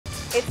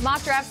It's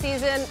mock draft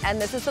season,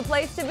 and this is the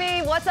place to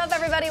be. What's up,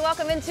 everybody?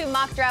 Welcome into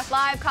Mock Draft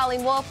Live.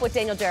 Colleen Wolfe with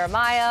Daniel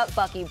Jeremiah,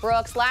 Bucky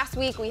Brooks. Last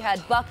week, we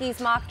had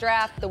Bucky's mock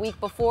draft. The week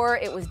before,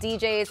 it was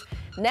DJ's.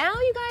 Now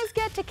you guys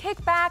get to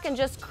kick back and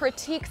just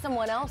critique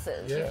someone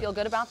else's. Yeah. You feel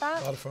good about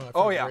that? A lot of fun.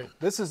 Oh, yeah. Great.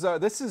 This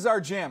is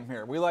our jam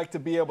here. We like to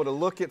be able to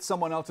look at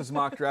someone else's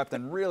mock draft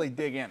and really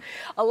dig in.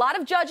 A lot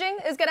of judging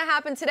is going to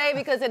happen today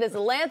because it is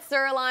Lance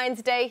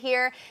Zierlein's day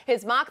here.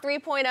 His mock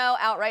 3.0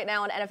 out right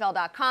now on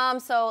NFL.com.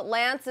 So,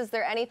 Lance, is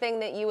there anything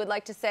that you would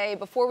like to say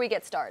before we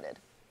get started?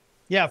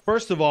 Yeah,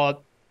 first of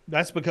all,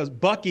 that's because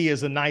Bucky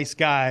is a nice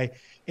guy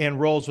and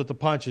rolls with the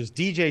punches.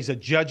 DJ's a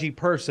judgy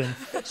person,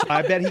 so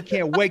I bet he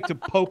can't wait to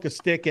poke a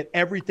stick at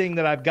everything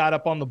that I've got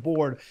up on the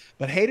board.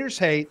 But haters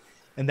hate,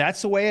 and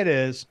that's the way it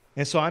is.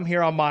 And so I'm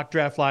here on Mock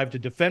Draft Live to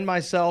defend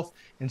myself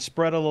and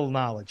spread a little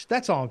knowledge.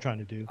 That's all I'm trying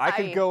to do. I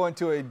could go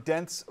into a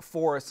dense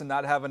forest and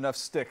not have enough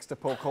sticks to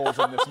poke holes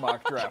in this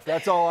mock draft.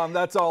 That's all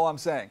I'm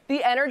saying.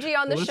 The energy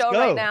on the show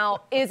right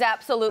now is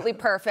absolutely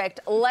perfect.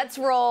 Let's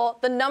roll.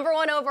 The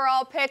 #1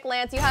 overall pick,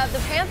 Lance, you have the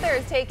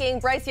Panthers taking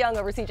Bryce Young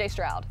over C.J.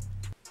 Stroud.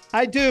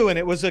 I do, and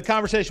it was a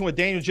conversation with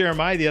Daniel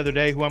Jeremiah the other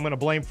day, who I'm going to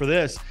blame for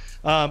this,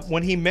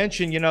 when he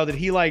mentioned, that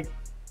he liked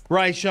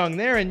Bryce Young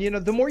there. And,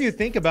 the more you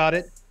think about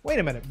it, wait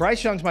a minute,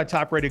 Bryce Young's my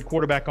top-rated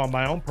quarterback on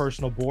my own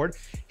personal board.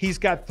 He's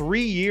got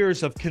 3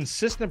 years of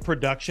consistent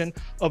production,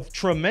 of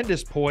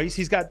tremendous poise.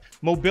 He's got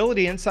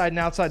mobility inside and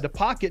outside the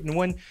pocket. And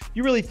when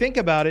you really think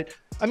about it,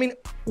 I mean,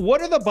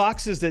 what are the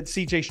boxes that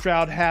C.J.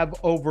 Stroud have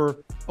over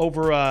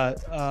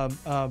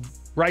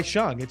Bryce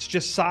Young? It's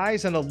just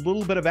size and a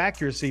little bit of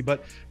accuracy,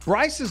 but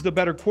Bryce is the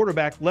better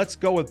quarterback. Let's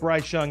go with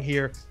Bryce Young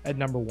here at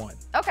 #1.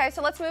 Okay,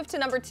 so let's move to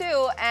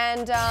 #2,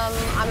 and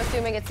I'm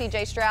assuming it's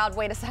C.J. Stroud.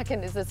 Wait a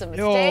second, is this a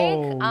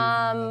mistake?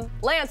 No.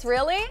 Lance,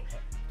 really?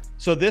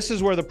 So this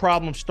is where the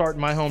problems start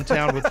in my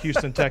hometown with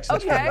Houston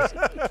Texans. Okay.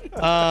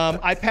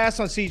 I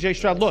pass on C.J.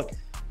 Stroud. Look,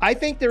 I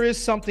think there is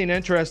something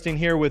interesting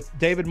here with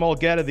David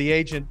Mulgeta, the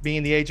agent,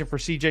 being the agent for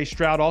C.J.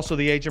 Stroud, also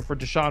the agent for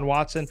Deshaun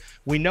Watson.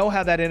 We know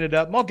how that ended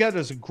up. Mulgeta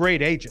is a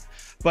great agent,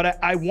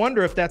 but I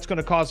wonder if that's going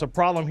to cause a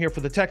problem here for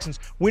the Texans.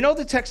 We know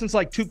the Texans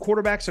like 2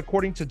 quarterbacks,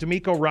 according to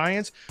D'Amico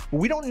Ryans, but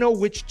we don't know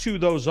which 2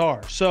 those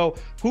are. So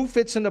who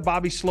fits into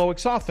Bobby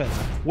Slowick's offense?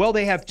 Well,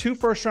 they have 2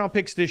 first-round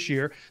picks this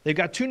year. They've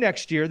got 2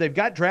 next year. They've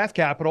got draft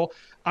capital.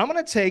 I'm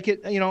going to take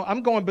it.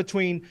 I'm going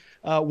between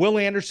Will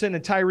Anderson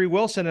and Tyree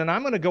Wilson, and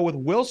I'm going to go with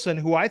Wilson,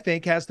 who I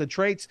think has the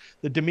traits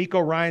that D'Amico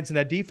Ryans and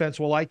that defense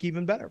will like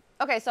even better.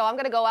 Okay, so I'm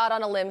going to go out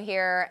on a limb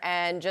here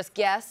and just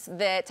guess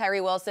that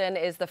Tyree Wilson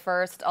is the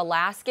first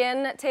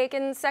Alaskan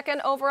taken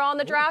 2nd overall in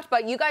the draft.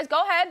 But you guys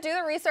go ahead, do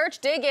the research,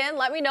 dig in,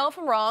 let me know if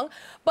I'm wrong.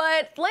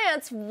 But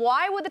Lance,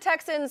 why would the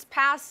Texans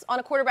pass on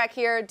a quarterback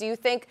here? Do you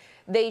think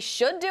they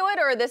should do it,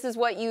 or this is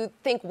what you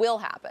think will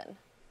happen?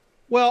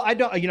 Well,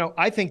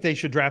 I think they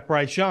should draft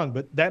Bryce Young,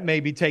 but that may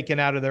be taken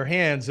out of their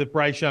hands if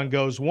Bryce Young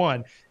goes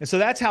 1. And so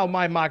that's how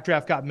my mock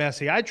draft got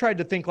messy. I tried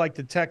to think like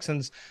the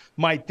Texans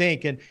might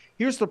think. And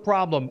here's the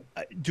problem.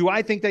 Do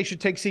I think they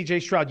should take C.J.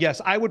 Stroud?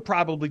 Yes, I would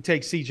probably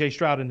take C.J.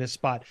 Stroud in this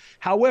spot.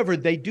 However,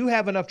 they do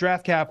have enough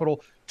draft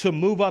capital to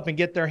move up and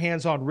get their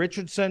hands on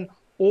Richardson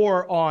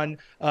or on,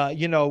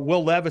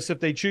 Will Levis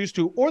if they choose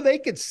to, or they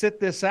could sit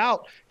this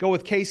out, go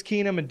with Case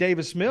Keenum and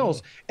Davis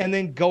Mills, and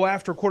then go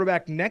after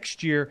quarterback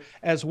next year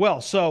as well.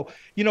 So,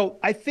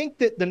 I think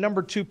that the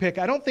 #2 pick,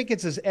 I don't think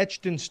it's as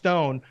etched in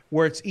stone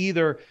where it's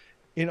either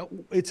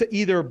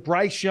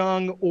Bryce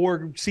Young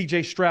or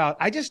C.J. Stroud.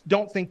 I just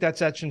don't think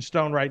that's etched in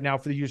stone right now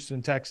for the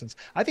Houston Texans.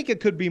 I think it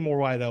could be more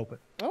wide open.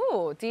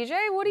 Oh,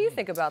 DJ, what do you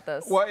think about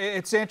this? Well,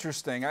 it's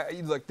interesting.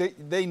 Look,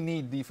 they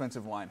need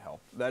defensive line help.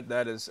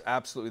 That is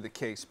absolutely the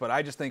case. But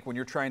I just think when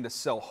you're trying to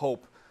sell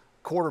hope,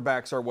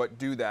 quarterbacks are what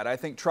do that. I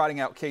think trotting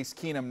out Case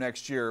Keenum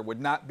next year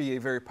would not be a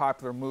very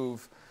popular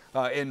move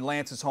in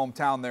Lance's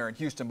hometown there in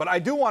Houston. But I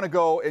do want to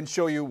go and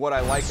show you what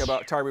I like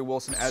about Tyree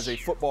Wilson as a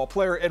football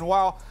player. And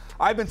while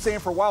I've been saying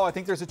for a while, I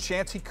think there's a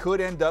chance he could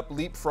end up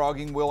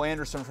leapfrogging Will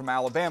Anderson from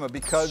Alabama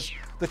because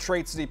the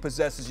traits that he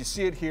possesses. You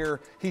see it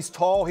here. He's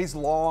tall, he's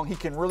long, he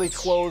can really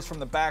close from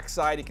the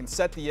backside, he can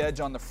set the edge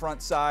on the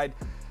front side.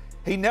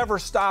 He never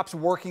stops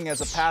working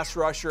as a pass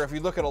rusher. If you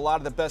look at a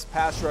lot of the best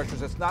pass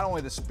rushers, it's not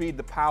only the speed,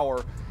 the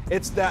power,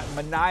 it's that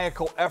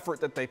maniacal effort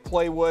that they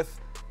play with.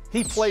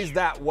 He plays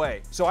that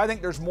way. So I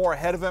think there's more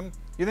ahead of him.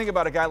 You think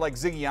about a guy like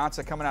Ziggy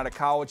Ansah coming out of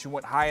college who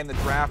went high in the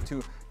draft,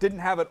 who didn't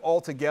have it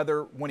all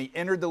together when he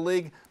entered the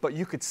league, but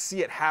you could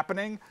see it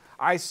happening.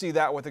 I see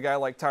that with a guy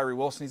like Tyree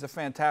Wilson. He's a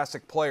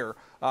fantastic player.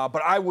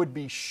 But I would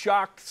be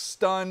shocked,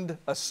 stunned,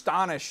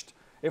 astonished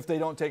if they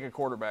don't take a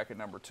quarterback at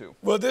 #2.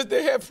 Well,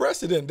 they have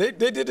precedent. They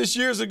did this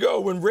years ago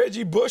when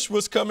Reggie Bush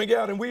was coming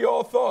out, and we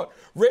all thought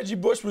Reggie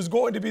Bush was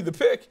going to be the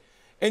pick.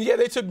 And yeah,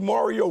 they took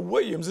Mario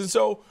Williams. And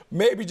so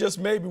maybe, just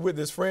maybe, with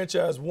this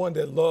franchise one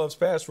that loves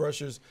pass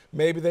rushers,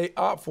 maybe they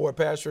opt for a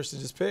pass rusher to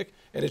just pick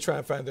and they try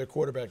and find their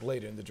quarterback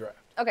later in the draft.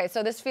 Okay,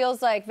 so this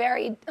feels like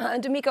very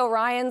D'Amico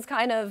Ryan's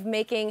kind of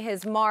making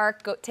his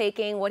mark,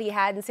 taking what he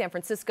had in San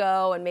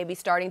Francisco and maybe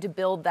starting to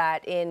build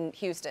that in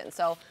Houston.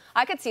 So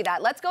I could see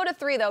that. Let's go to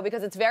 3, though,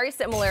 because it's very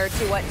similar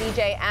to what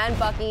DJ and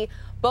Bucky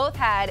both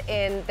had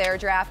in their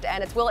draft,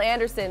 and it's Will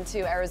Anderson to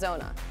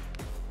Arizona.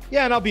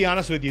 Yeah, and I'll be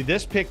honest with you,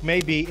 this pick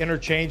may be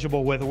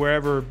interchangeable with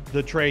wherever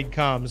the trade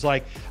comes.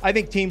 Like, I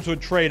think teams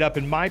would trade up.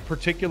 In my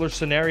particular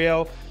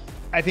scenario,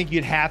 I think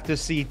you'd have to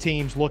see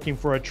teams looking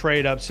for a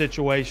trade-up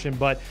situation,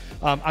 but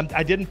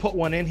I didn't put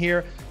one in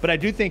here, but I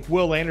do think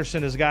Will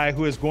Anderson is a guy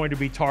who is going to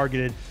be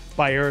targeted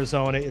by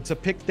Arizona. It's a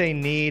pick they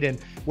need, and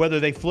whether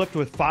they flipped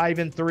with 5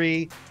 and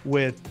 3,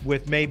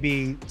 with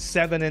maybe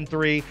 7 and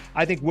 3,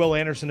 I think Will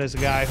Anderson is a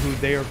guy who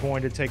they are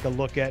going to take a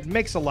look at. It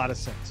makes a lot of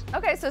sense.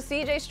 Okay, so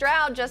C.J.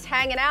 Stroud just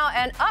hanging out,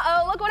 and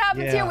look what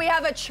happens here. We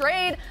have a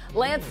trade.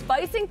 Lance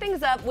spicing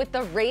things up with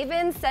the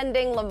Ravens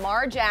sending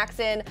Lamar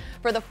Jackson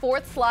for the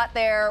 4th slot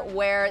there,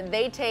 where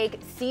they take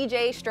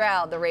C.J.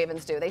 Stroud. The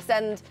Ravens do. They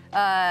send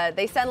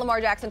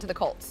Lamar Jackson to the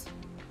Colts.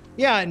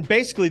 Yeah, and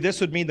basically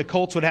this would mean the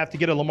Colts would have to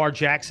get a Lamar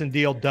Jackson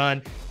deal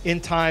done in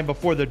time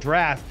before the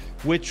draft,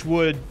 which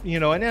would,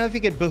 and I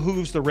think it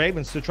behooves the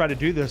Ravens to try to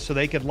do this so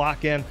they could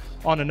lock in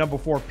on a number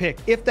 4 pick.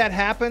 If that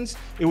happens,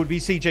 it would be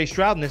C.J.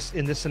 Stroud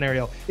in this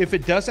scenario. If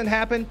it doesn't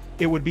happen,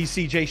 it would be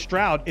C.J.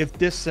 Stroud if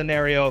this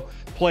scenario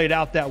played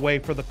out that way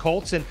for the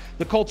Colts. And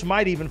the Colts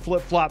might even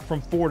flip-flop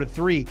from 4 to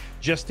 3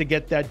 just to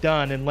get that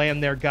done and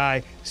land their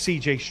guy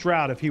C.J.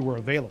 Stroud if he were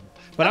available.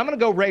 But I'm going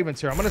to go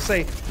Ravens here. I'm going to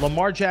say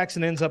Lamar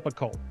Jackson ends up a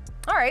Colt.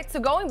 All right, so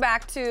going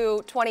back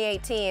to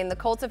 2018, the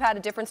Colts have had a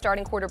different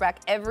starting quarterback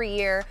every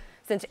year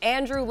since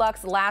Andrew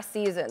Luck's last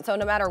season. So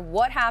no matter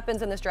what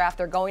happens in this draft,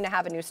 they're going to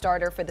have a new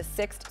starter for the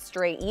 6th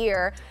straight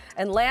year.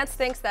 And Lance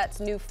thinks that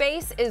new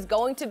face is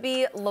going to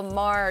be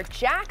Lamar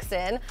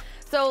Jackson.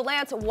 So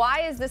Lance,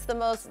 why is this the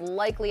most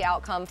likely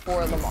outcome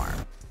for Lamar?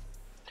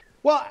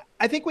 Well,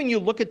 I think when you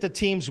look at the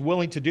teams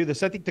willing to do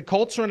this, I think the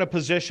Colts are in a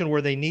position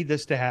where they need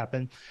this to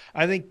happen.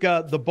 I think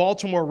the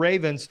Baltimore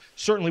Ravens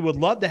certainly would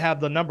love to have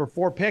the number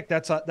 4 pick.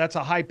 That's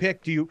a high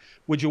pick.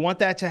 Would you want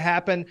that to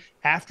happen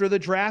after the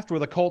draft, where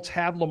the Colts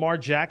have Lamar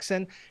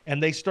Jackson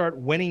and they start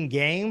winning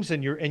games,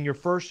 and your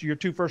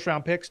 2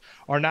 first-round picks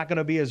are not going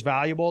to be as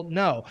valuable?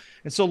 No.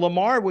 And so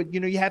Lamar would,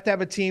 you have to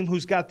have a team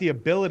who's got the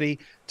ability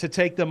to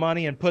take the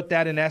money and put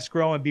that in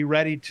escrow and be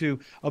ready to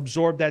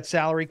absorb that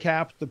salary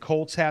cap. The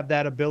Colts have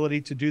that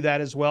ability to do that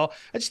as well.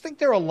 I just think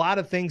there are a lot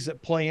of things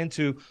that play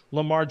into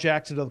Lamar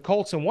Jackson to the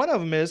Colts, and one of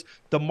them is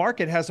the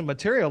market hasn't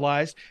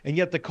materialized, and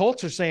yet the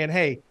Colts are saying,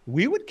 hey,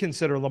 we would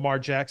consider Lamar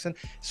Jackson.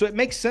 So it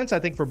makes sense, I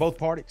think, for both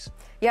parties.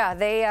 Yeah,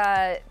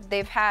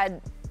 they've had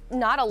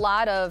not a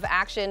lot of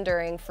action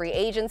during free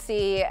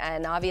agency,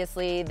 and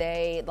obviously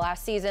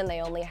last season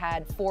they only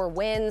had 4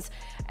 wins,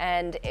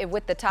 and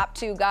with the top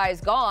 2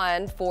 guys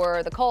gone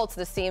for the Colts,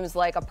 this seems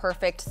like a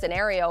perfect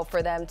scenario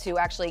for them to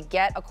actually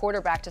get a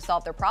quarterback to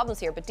solve their problems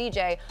here. But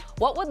DJ,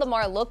 what would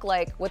Lamar look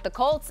like with the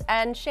Colts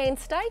and Shane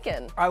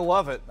Steichen? I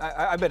love it.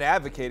 I've been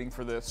advocating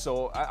for this,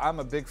 so I'm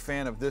a big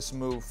fan of this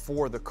move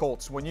for the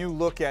Colts. When you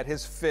look at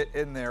his fit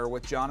in there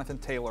with Jonathan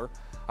Taylor,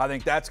 I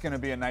think that's going to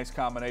be a nice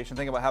combination.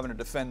 Think about having to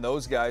defend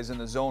those guys in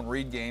the zone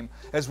read game,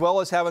 as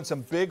well as having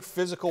some big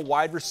physical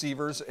wide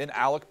receivers in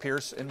Alec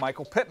Pierce and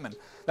Michael Pittman.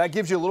 That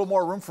gives you a little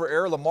more room for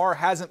error. Lamar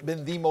hasn't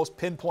been the most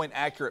pinpoint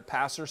accurate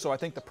passer, so I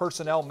think the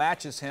personnel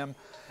matches him.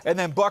 And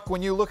then, Buck,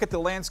 when you look at the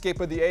landscape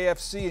of the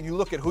AFC and you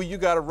look at who you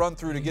got to run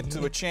through to get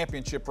to a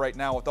championship right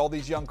now with all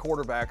these young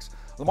quarterbacks,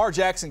 Lamar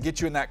Jackson gets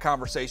you in that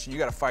conversation. You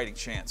got a fighting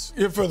chance.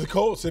 Yeah, for the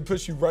Colts, it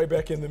puts you right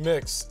back in the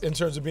mix in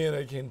terms of being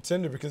a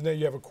contender, because now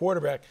you have a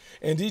quarterback.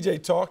 And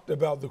DJ talked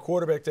about the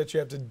quarterback that you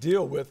have to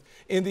deal with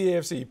in the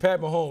AFC.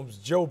 Pat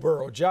Mahomes, Joe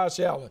Burrow, Josh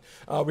Allen.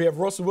 We have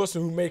Russell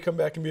Wilson, who may come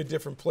back and be a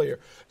different player.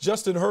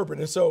 Justin Herbert.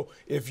 And so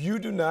if you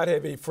do not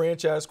have a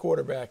franchise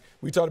quarterback,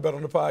 we talked about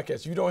on the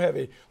podcast, you don't have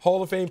a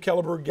Hall of Fame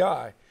caliber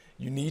guy,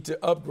 you need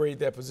to upgrade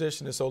that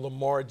position. And so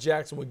Lamar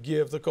Jackson would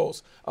give the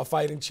Colts a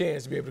fighting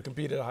chance to be able to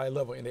compete at a high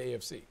level in the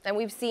AFC. And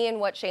we've seen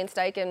what Shane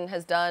Steichen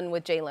has done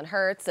with Jalen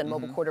Hurts and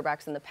mobile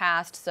quarterbacks in the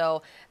past,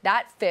 so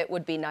that fit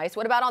would be nice.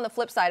 What about on the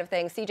flip side of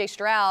things, C.J.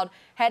 Stroud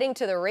heading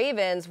to the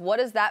Ravens? What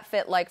does that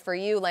fit like for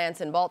you,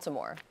 Lance, in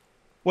Baltimore?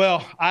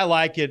 Well, I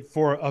like it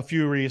for a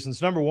few reasons.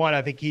 Number one,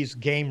 I think he's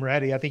game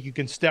ready. I think you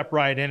can step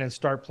right in and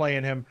start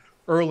playing him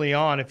early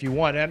on if you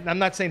want. And I'm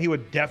not saying he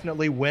would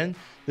definitely win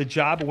the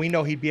job, but we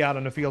know he'd be out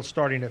on the field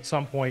starting at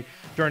some point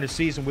during the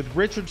season. With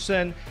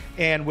Richardson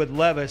and with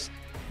Levis,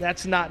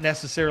 that's not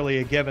necessarily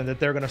a given that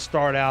they're going to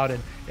start out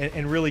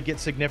and really get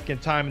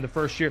significant time in the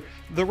first year.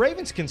 The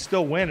Ravens can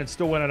still win and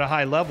still win at a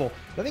high level.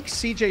 I think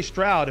C.J.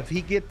 Stroud, if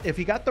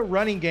he got the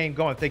running game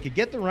going, if they could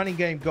get the running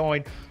game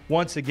going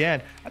once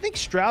again, I think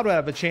Stroud would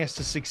have a chance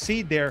to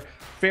succeed there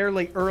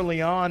fairly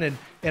early on.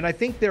 And I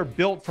think they're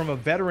built from a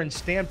veteran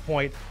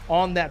standpoint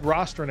on that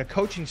roster and a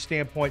coaching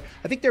standpoint.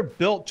 I think they're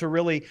built to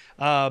really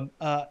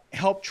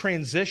help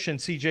transition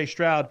C.J.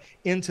 Stroud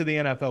into the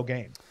NFL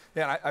game.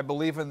 Yeah, and I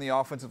believe in the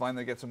offensive line.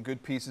 They get some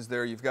good pieces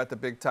there. You've got the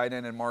big tight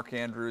end in Mark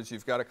Andrews.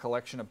 You've got a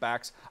collection of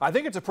backs. I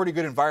think it's a pretty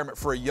good environment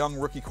for a young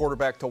rookie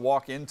quarterback to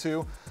walk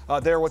into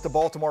there with the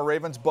Baltimore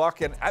Ravens,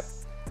 Buck. And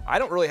I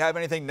don't really have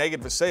anything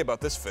negative to say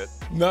about this fit.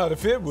 No, the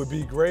fit would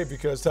be great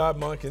because Todd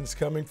Monken's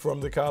coming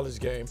from the college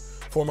game,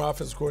 former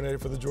offensive coordinator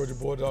for the Georgia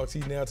Bulldogs. He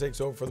now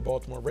takes over for the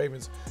Baltimore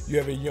Ravens. You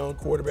have a young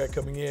quarterback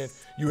coming in.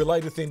 You would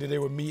like to think that they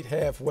would meet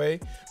halfway,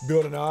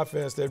 build an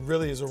offense that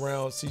really is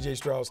around C.J.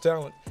 Stroud's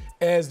talent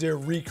as they're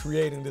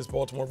recreating this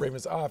Baltimore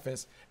Ravens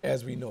offense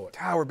as we know it.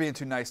 God, we're being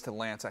too nice to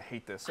Lance. I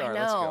hate this. All right,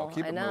 let's go.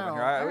 Keep it moving here.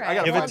 Right. I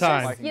gotta Give it find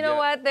something time. I can You know get.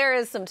 what? There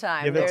is some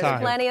time. Give it There's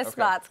time. plenty of Okay.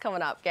 spots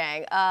coming up,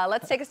 gang.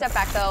 Let's take a step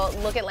back, though.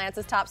 Look at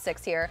Lance's top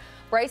 6 here.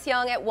 Bryce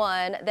Young at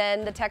 1.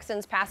 Then the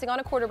Texans passing on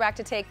a quarterback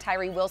to take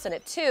Tyree Wilson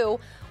at 2.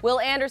 Will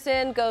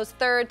Anderson goes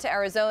 3rd to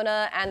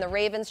Arizona. And the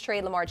Ravens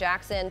trade Lamar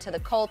Jackson to the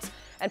Colts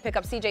and pick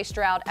up C.J.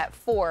 Stroud at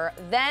 4.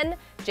 Then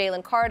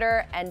Jalen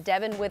Carter and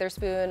Devin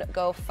Witherspoon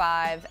go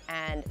 5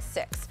 and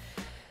 6.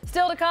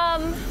 Still to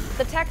come,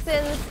 the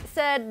Texans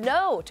said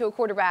no to a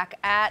quarterback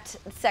at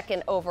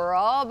 2nd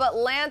overall, but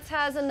Lance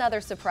has another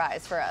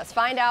surprise for us.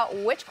 Find out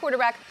which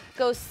quarterback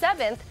goes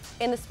 7th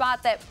in the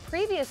spot that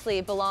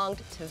previously belonged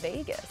to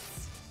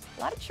Vegas.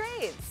 A lot of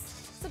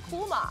trades. It's a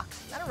cool mock,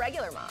 not a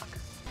regular mock.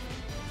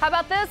 How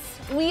about this?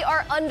 We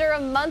are under a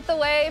month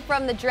away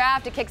from the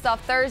draft. It kicks off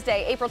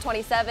Thursday, April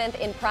 27th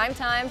in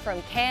primetime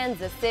from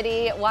Kansas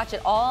City. Watch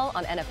it all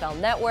on NFL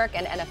Network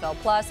and NFL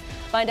Plus.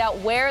 Find out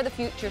where the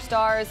future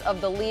stars of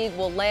the league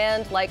will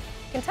land, like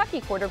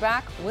Kentucky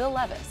quarterback Will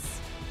Levis.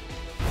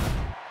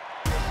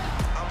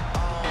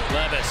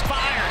 Levis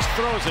fires,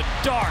 throws a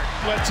dart,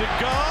 lets it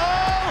go,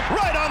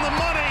 right on the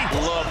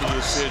money. Love the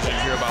decision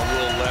here by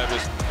Will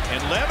Levis.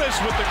 And Levis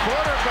with the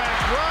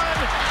quarterback run.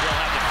 He'll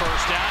have the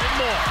first down and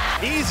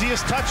more.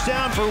 Easiest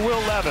touchdown for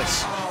Will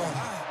Levis.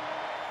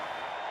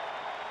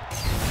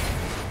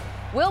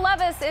 Will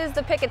Levis is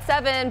the pick at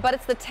 7, but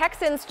it's the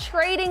Texans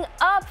trading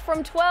up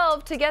from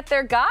 12 to get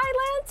their guy,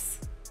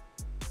 Lance?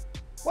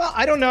 Well,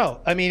 I don't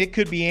know. I mean, it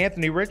could be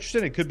Anthony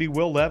Richardson. It could be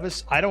Will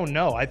Levis. I don't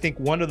know. I think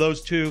one of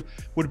those two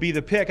would be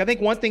the pick. I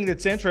think one thing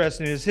that's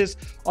interesting is his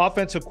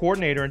offensive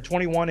coordinator in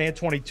 21 and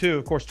 22.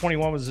 Of course,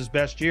 21 was his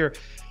best year.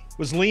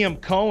 Was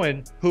Liam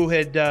Cohen, who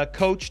had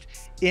coached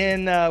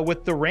in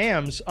with the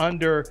Rams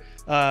under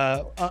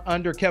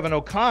Kevin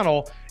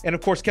O'Connell. And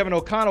of course, Kevin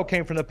O'Connell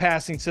came from the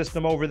passing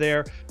system over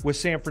there with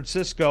San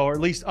Francisco, or at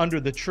least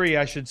under the tree,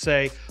 I should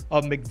say,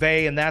 of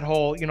McVay and that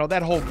whole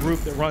group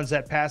that runs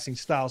that passing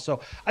style. So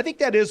I think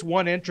that is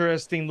one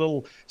interesting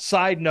little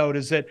side note,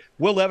 is that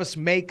Will Levis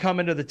may come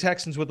into the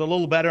Texans with a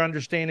little better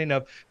understanding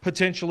of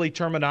potentially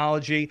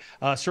terminology,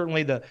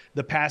 certainly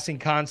the passing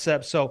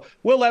concept. So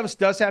Will Levis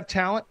does have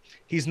talent.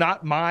 He's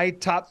not my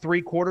top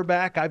 3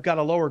 quarterback. I've got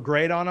a lower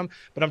grade on him,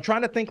 but I'm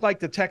trying to think like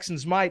the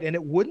Texans might, and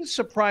it wouldn't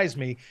surprise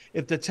me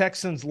if the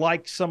Texans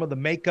liked some of the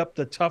makeup,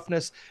 the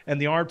toughness,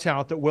 and the arm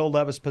talent that Will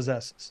Levis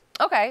possesses.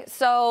 Okay,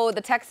 so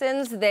the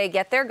Texans, they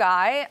get their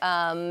guy,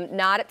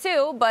 not at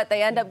 2, but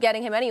they end up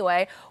getting him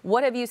anyway.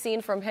 What have you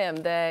seen from him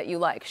that you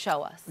like?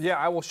 Show us. Yeah,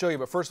 I will show you.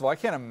 But first of all, I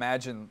can't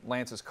imagine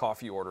Lance's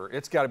coffee order.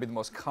 It's got to be the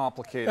most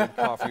complicated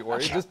coffee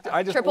order.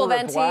 I just Triple order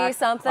venti, black.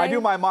 something? I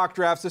do my mock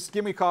drafts. Just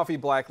give me coffee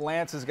black.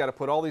 Lance has got to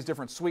put all these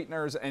different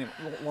sweeteners. And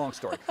long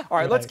story. All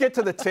right, let's get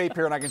to the tape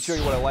here, and I can show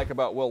you what I like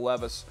about Will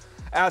Levis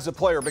as a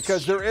player,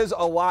 because there is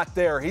a lot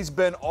there. He's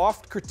been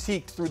oft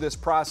critiqued through this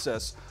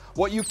process.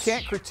 What you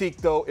can't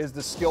critique, though, is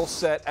the skill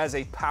set as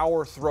a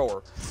power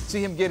thrower.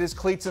 See him get his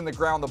cleats in the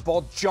ground. The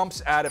ball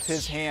jumps out of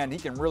his hand. He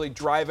can really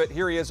drive it.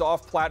 Here he is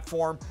off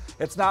platform.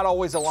 It's not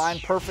always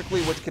aligned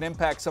perfectly, which can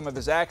impact some of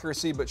his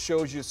accuracy, but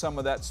shows you some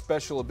of that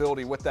special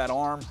ability with that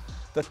arm.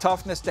 The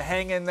toughness to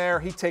hang in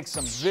there. He takes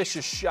some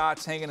vicious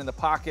shots hanging in the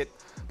pocket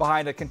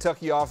behind a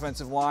Kentucky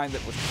offensive line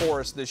that was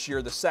porous this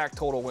year. The sack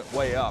total went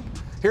way up.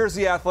 Here's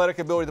the athletic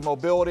ability, the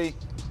mobility.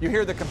 You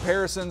hear the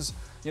comparisons.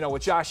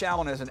 With Josh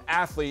Allen as an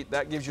athlete,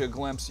 that gives you a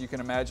glimpse. You can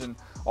imagine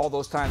all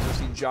those times I've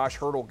seen Josh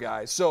hurdle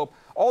guys. So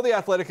all the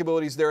athletic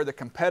abilities there, the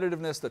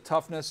competitiveness, the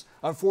toughness,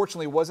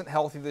 unfortunately wasn't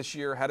healthy this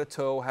year, had a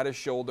toe, had a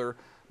shoulder,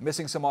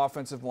 missing some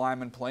offensive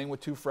linemen, playing with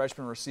 2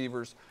 freshman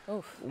receivers.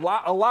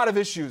 A lot of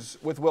issues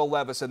with Will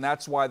Levis, and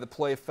that's why the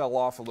play fell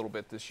off a little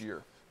bit this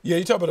year. Yeah,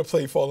 you talk about a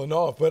play falling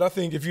off, but I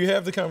think if you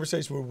have the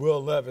conversation with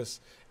Will Levis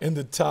in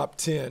the top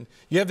 10,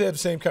 you have to have the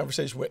same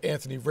conversation with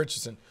Anthony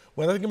Richardson.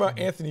 When I think about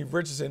Anthony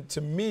Richardson,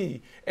 to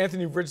me,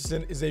 Anthony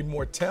Richardson is a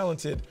more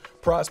talented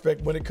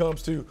prospect when it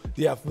comes to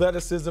the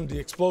athleticism, the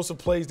explosive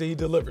plays that he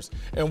delivers.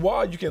 And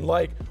while you can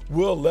like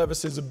Will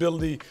Levis's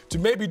ability to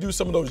maybe do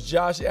some of those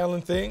Josh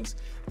Allen things,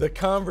 the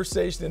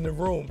conversation in the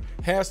room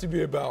has to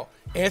be about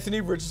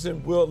Anthony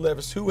Richardson, Will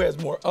Levis, who has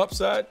more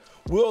upside.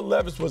 Will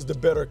Levis was the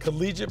better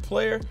collegiate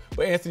player,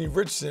 but Anthony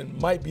Richardson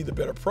might be the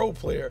better pro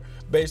player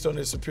based on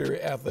his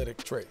superior athletic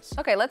traits.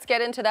 Okay, let's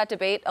get into that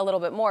debate a little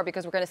bit more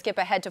because we're going to skip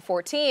ahead to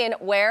 14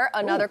 where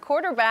another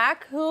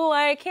quarterback, who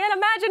I can't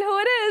imagine who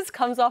it is,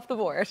 comes off the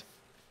board.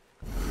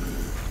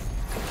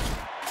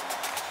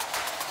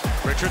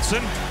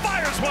 Richardson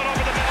fires one over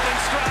the middle in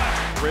stride.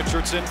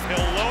 Richardson,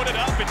 he'll load it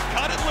up and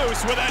cut it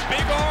loose with that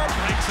big arm.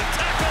 Breaks a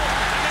tackle,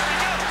 and there he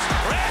goes.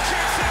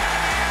 Richardson in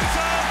the end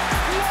zone.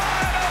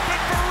 Wide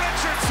open for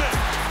Richardson.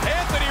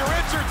 Anthony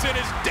Richardson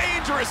is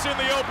dangerous in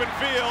the open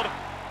field.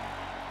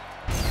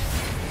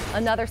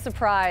 Another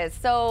surprise.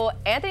 So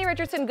Anthony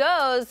Richardson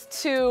goes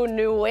to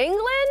New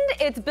England.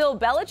 It's Bill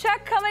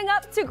Belichick coming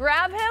up to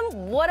grab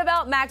him. What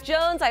about Mac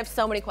Jones? I have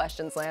so many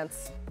questions,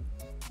 Lance.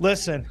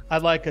 Listen,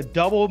 I'd like a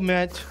double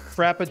mint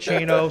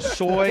frappuccino,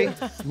 soy,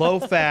 low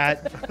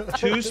fat,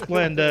 2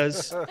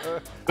 Splendas.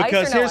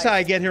 Because here's how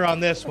I get here on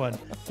this one.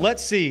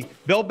 Let's see.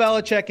 Bill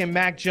Belichick and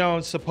Mac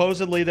Jones,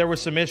 supposedly there were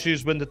some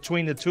issues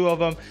between the two of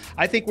them.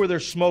 I think where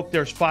there's smoke,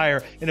 there's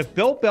fire. And if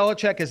Bill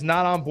Belichick is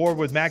not on board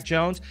with Mac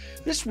Jones,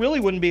 this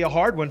really wouldn't be a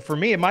hard one for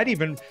me. It might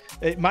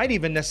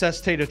even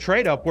necessitate a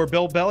trade-up where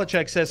Bill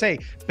Belichick says, hey,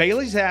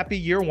 Bailey's happy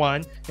year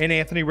 1 and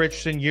Anthony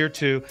Richardson year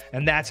 2,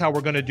 and that's how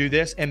we're going to do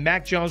this. And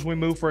Mac Jones, we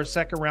move for a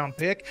second-round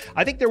pick.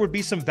 I think there would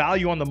be some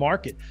value on the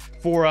market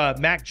for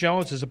Mac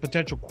Jones as a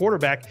potential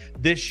quarterback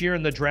this year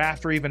in the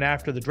draft or even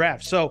after the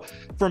draft. So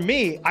for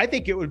me, I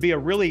think it would be a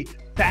really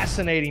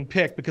fascinating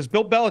pick because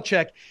Bill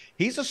Belichick,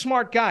 he's a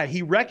smart guy.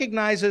 He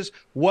recognizes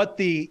what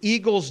the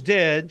Eagles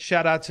did.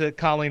 Shout out to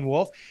Colleen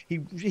Wolfe.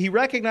 He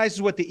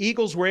recognizes what the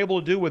Eagles were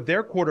able to do with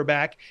their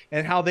quarterback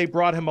and how they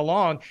brought him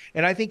along.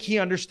 And I think he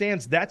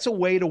understands that's a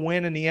way to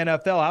win in the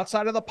NFL.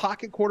 Outside of the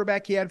pocket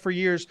quarterback he had for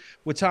years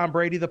with Tom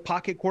Brady, the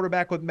pocket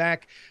quarterback with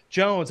Mac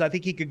Jones, I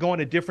think he could go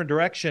in a different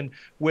direction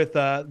with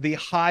the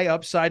high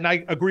upside. And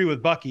I agree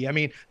with Bucky. I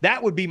mean,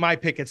 that would be my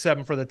pick at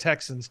 7 for the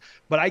Texans.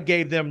 But I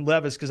gave them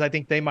Levis because I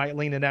think they might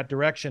lean in that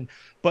direction.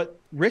 But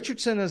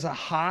Richardson is a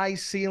high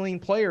ceiling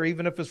player,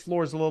 even if his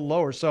floor is a little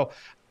lower. So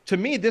to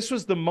me, this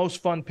was the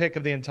most fun pick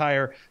of the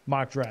entire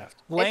mock draft.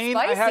 Lane,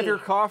 I have your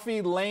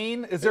coffee.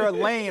 Lane, is there a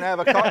Lane? I have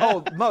a coffee.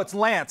 Oh, no, it's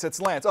Lance. It's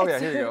Lance. Oh, yeah,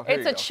 here you go.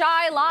 It's a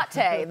chai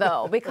latte,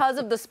 though, because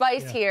of the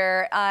spice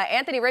here.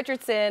 Anthony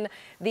Richardson,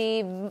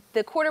 the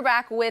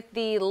quarterback with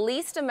the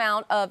least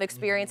amount of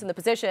experience in the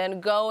position,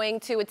 going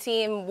to a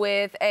team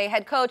with a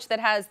head coach that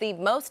has the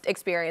most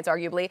experience,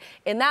 arguably,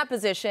 in that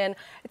position.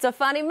 It's a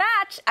funny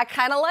match. I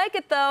kind of like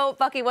it, though.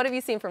 Bucky, what have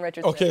you seen from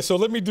Richardson? Okay, so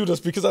let me do this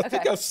because I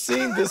think I've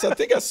seen this. I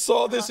think I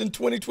saw this in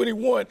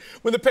 2021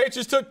 when the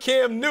Patriots took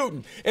Cam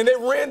Newton and they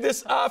ran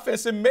this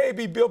offense, and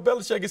maybe Bill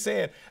Belichick is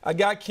saying, I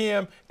got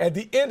Cam at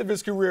the end of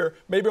his career.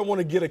 Maybe I want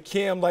to get a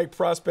Cam-like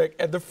prospect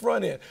at the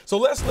front end. So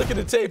let's look at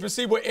the tape and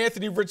see what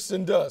Anthony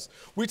Richardson does.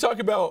 We talk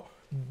about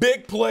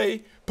big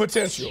play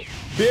potential.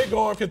 Big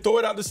arm, can throw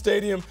it out the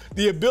stadium.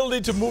 The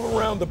ability to move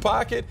around the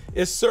pocket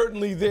is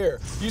certainly there.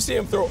 You see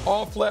him throw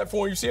off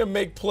platform. You see him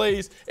make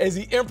plays as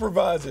he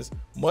improvises,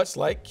 much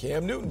like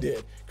Cam Newton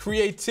did.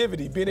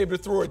 Creativity, being able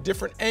to throw at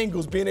different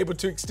angles, being able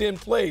to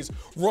extend plays,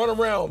 run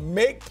around,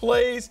 make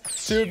plays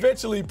to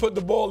eventually put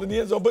the ball in the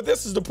end zone. But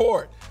this is the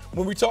part.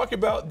 When we talk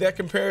about that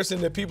comparison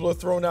that people are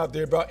throwing out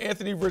there about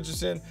Anthony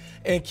Richardson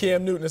and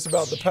Cam Newton, it's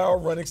about the power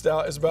running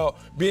style. It's about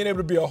being able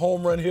to be a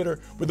home run hitter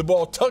with the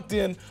ball tucked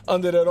in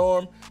under that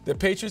arm. The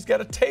Patriots got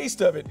a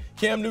taste of it.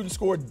 Cam Newton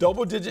scored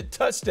double-digit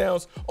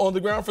touchdowns on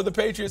the ground for the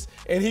Patriots,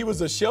 and he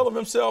was a shell of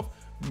himself.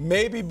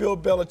 Maybe Bill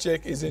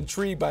Belichick is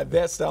intrigued by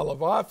that style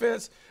of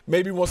offense.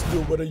 Maybe he wants to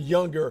do it with a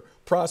younger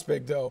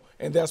prospect, though,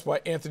 and that's why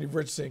Anthony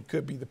Richardson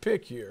could be the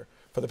pick here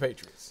for the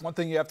Patriots. One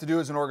thing you have to do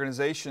as an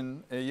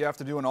organization, you have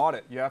to do an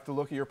audit. You have to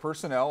look at your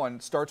personnel, and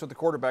it starts with the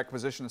quarterback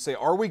position and say,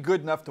 are we good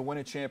enough to win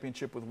a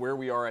championship with where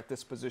we are at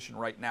this position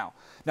right now?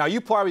 Now,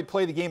 you probably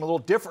play the game a little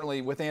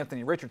differently with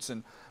Anthony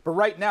Richardson, but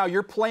right now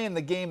you're playing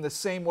the game the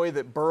same way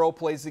that Burrow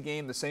plays the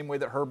game, the same way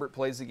that Herbert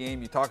plays the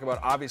game. You talk about,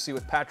 obviously,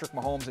 with Patrick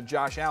Mahomes and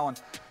Josh Allen.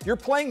 You're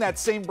playing that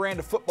same brand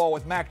of football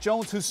with Mac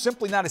Jones, who's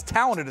simply not as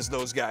talented as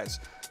those guys.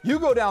 You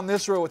go down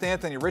this road with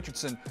Anthony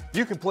Richardson,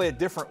 you can play a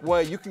different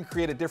way. You can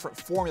create a different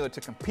formula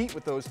to compete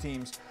with those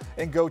teams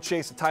and go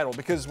chase a title.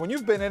 Because when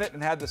you've been in it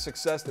and had the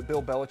success that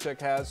Bill Belichick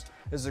has,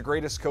 is the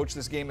greatest coach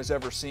this game has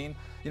ever seen,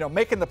 you know,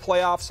 making the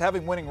playoffs,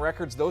 having winning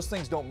records, those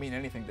things don't mean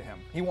anything to him.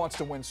 He wants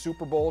to win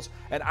Super Bowls,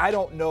 and I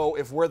don't know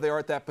if where they are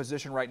at that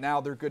position right now,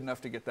 they're good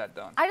enough to get that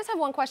done. I just have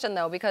one question,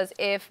 though, because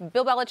if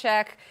Bill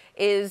Belichick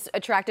is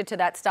attracted to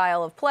that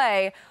style of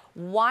play,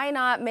 Why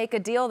not make a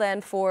deal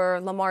then for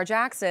Lamar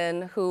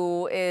Jackson,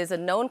 who is a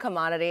known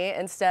commodity,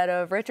 instead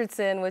of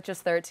Richardson with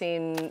just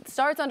 13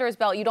 starts under his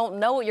belt? You don't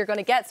know what you're going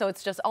to get, so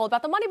it's just all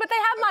about the money, but they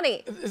have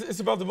money. It's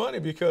about the money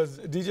because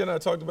DJ and I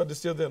talked about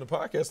this the other day on the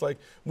podcast. Like,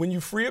 when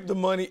you free up the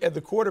money at the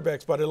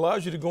quarterback spot, it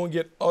allows you to go and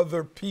get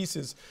other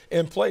pieces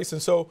in place.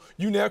 And so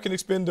you now can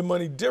expend the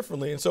money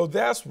differently. And so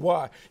that's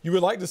why you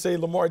would like to say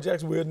Lamar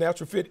Jackson will be a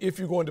natural fit if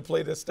you're going to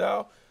play that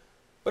style.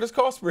 But it's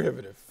cost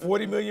prohibitive.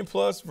 $40 million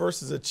plus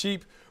versus a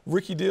cheap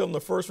rookie deal in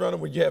the first round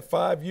where you have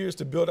 5 years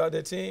to build out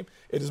that team.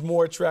 It is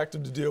more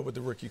attractive to deal with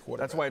the rookie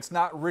quarterback. That's why it's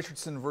not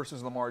Richardson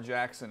versus Lamar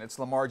Jackson. It's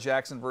Lamar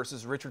Jackson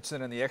versus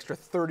Richardson and the extra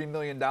 $30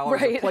 million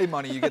of play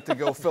money you get to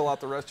go fill out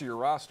the rest of your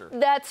roster.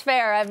 That's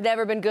fair. I've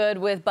never been good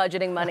with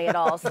budgeting money at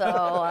all,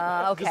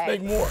 so okay. Just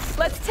make more.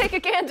 Let's take a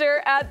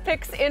gander at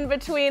picks in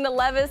between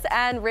Levis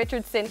and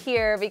Richardson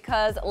here,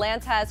 because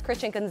Lance has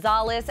Christian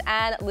Gonzalez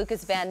and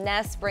Lucas Van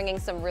Ness bringing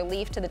some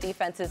relief to the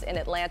defenses in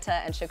Atlanta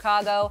and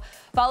Chicago,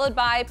 followed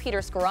by Peter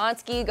Skoronski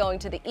going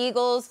to the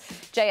Eagles,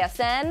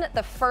 JSN,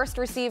 the first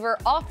receiver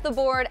off the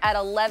board at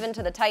 11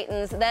 to the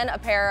Titans, then a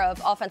pair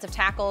of offensive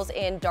tackles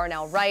in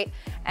Darnell Wright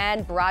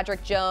and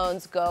Broderick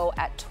Jones go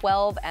at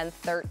 12 and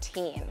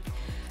 13.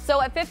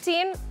 So at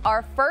 15,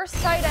 our first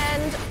tight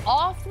end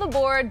off the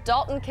board,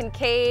 Dalton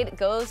Kincaid,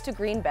 goes to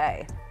Green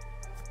Bay.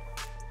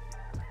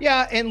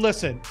 Yeah, and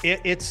listen,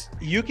 it's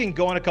you can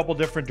go in a couple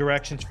different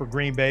directions for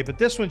Green Bay, but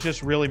this one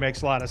just really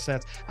makes a lot of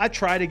sense. I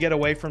try to get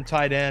away from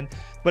tight end,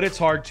 but it's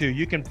hard to.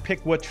 You can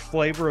pick which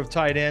flavor of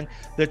tight end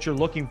that you're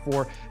looking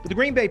for. But the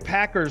Green Bay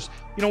Packers,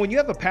 you know, when you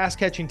have a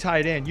pass-catching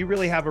tight end, you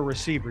really have a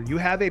receiver. You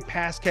have a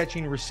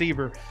pass-catching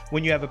receiver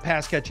when you have a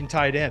pass-catching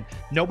tight end.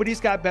 Nobody's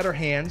got better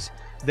hands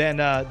than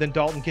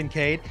Dalton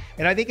Kincaid.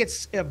 And I think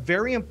it's a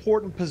very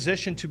important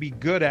position to be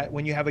good at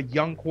when you have a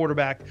young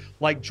quarterback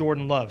like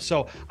Jordan Love.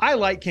 So I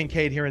like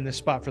Kincaid here in this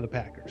spot for the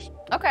Packers.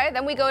 Okay,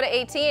 then we go to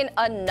 18,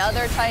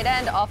 another tight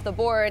end off the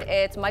board.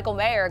 It's Michael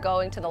Mayer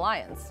going to the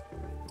Lions.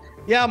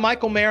 Yeah,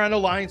 Michael Mayer. I know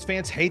Lions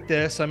fans hate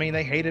this. I mean,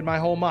 they hated my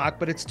whole mock,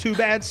 but it's too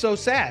bad, so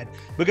sad,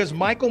 because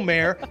Michael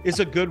Mayer is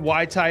a good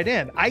wide tight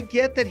end. I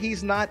get that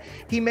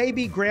he may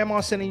be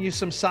grandma sending you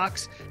some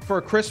socks for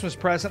a Christmas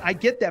present. I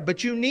get that,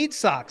 but you need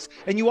socks.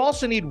 And you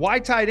also need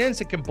wide tight ends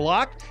that can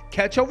block,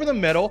 catch over the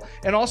middle,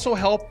 and also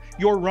help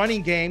your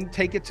running game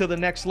take it to the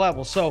next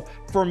level. So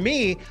for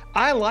me,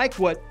 I like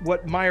what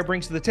Mayer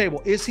brings to the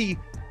table. Is he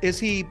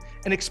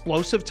an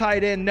explosive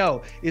tight end?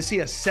 No. Is he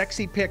a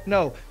sexy pick?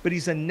 No. But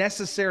he's a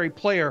necessary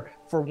player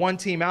for one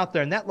team out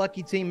there, and that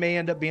lucky team may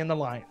end up being the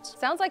Lions.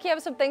 Sounds like you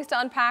have some things to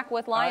unpack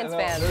with Lions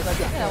fans.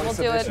 We'll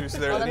do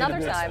it on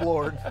another time.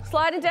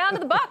 Sliding down to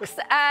the Bucs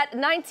at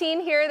 19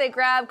 here, they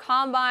grab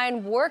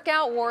combine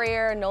workout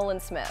warrior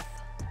Nolan Smith.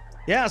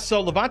 Yeah,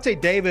 so Levante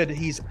David,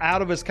 he's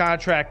out of his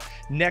contract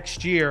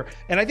next year.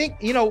 And I think,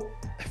 you know,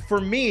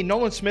 for me,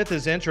 Nolan Smith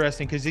is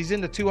interesting because he's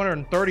in the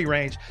 230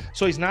 range.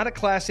 So he's not a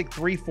classic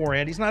 3-4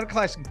 end. He's not a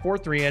classic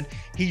 4-3 end.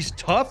 He's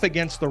tough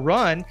against the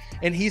run,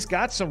 and he's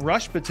got some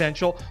rush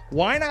potential.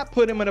 Why not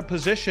put him in a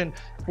position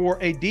for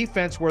a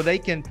defense where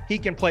he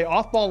can play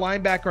off-ball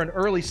linebacker in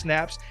early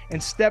snaps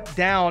and step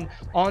down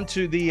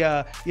onto the,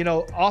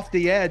 off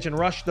the edge and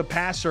rush the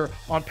passer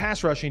on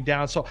pass rushing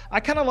down. So I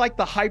kind of like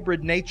the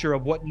hybrid nature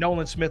of what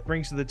Nolan Smith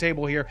brings to the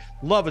table here.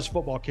 Love his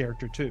football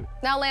character, too.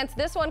 Now, Lance,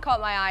 this one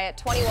caught my eye at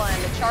 21.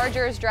 The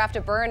Chargers draft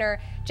a burner,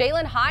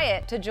 Jalen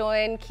Hyatt, to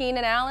join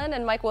Keenan Allen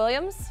and Mike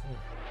Williams.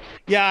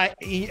 Yeah,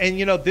 and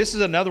you know, this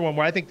is another one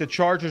where I think the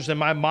Chargers in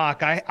my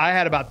mock, I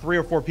had about 3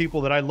 or 4 people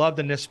that I loved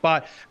in this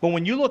spot. But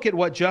when you look at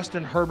what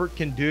Justin Herbert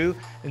can do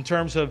in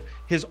terms of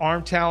his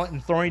arm talent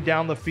and throwing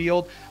down the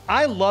field,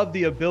 I love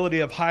the ability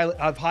of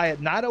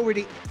Hyatt not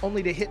only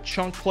to hit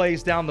chunk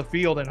plays down the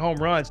field and home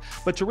runs,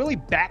 but to really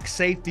back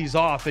safeties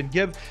off and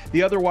give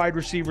the other wide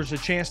receivers a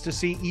chance to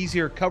see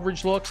easier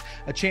coverage looks,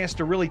 a chance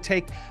to really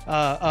take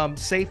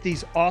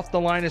safeties off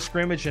the line of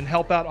scrimmage and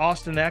help out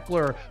Austin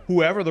Eckler or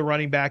whoever the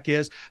running back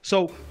is.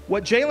 So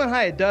what Jalen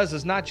Hyatt does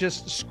is not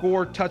just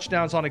score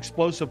touchdowns on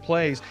explosive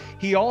plays.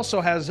 He also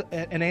has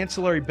an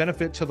ancillary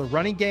benefit to the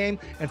running game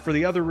and for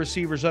the other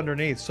receivers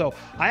underneath. So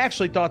I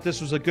actually thought this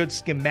was a good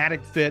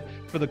schematic fit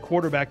for the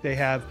quarterback they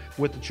have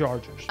with the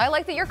Chargers. I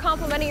like that you're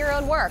complimenting your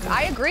own work.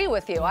 I agree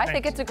with you. I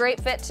think it's a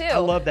great fit, too. I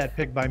love that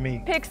pick by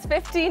me. Picks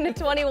 15 to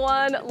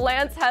 21.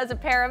 Lance has a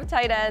pair of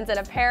tight ends and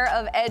a pair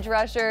of edge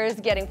rushers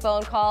getting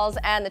phone calls,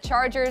 and the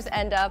Chargers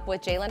end up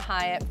with Jalen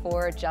Hyatt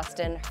for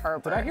Justin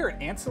Herbert. Did I hear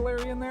an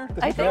ancillary in there?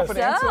 I think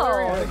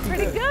so.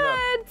 Pretty good. Yeah,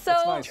 so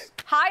nice.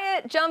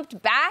 Hyatt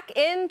jumped back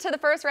into the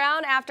first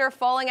round after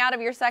falling out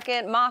of your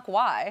second mock.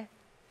 Why?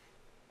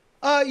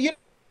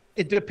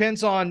 It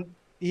depends on.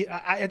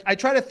 I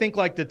try to think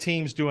like the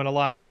teams do in a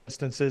lot of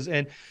instances,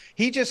 and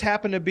he just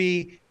happened to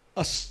be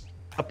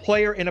a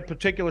player in a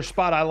particular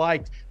spot I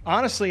liked.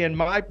 Honestly, in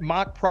my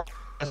mock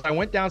as I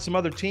went down some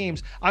other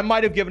teams, I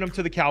might have given him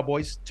to the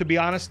Cowboys. To be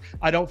honest,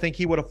 I don't think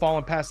he would have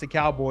fallen past the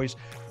Cowboys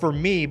for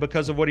me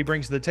because of what he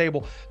brings to the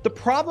table. The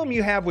problem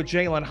you have with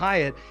Jalen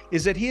Hyatt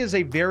is that he is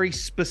a very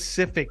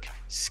specific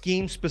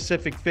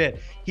scheme-specific fit.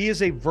 He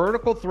is a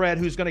vertical threat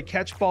who's going to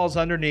catch balls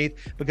underneath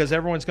because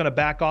everyone's going to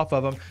back off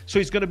of him. So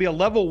he's going to be a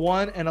level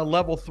 1 and a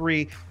level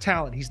 3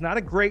 talent. He's not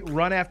a great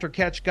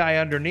run-after-catch guy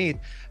underneath,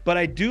 but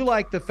I do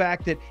like the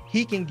fact that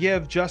he can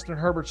give Justin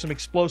Herbert some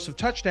explosive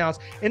touchdowns.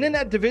 And in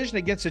that division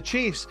against the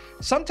Chiefs,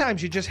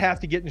 sometimes you just have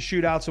to get in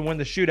shootouts and win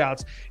the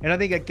shootouts. And I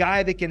think a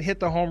guy that can hit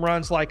the home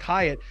runs like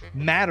Hyatt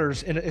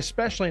matters,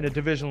 especially in a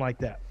division like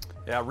that.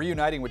 Yeah,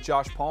 reuniting with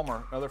Josh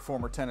Palmer, another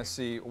former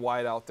Tennessee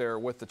wide out there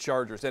with the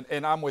Chargers.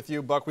 And I'm with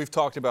you, Buck. We've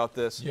talked about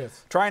this.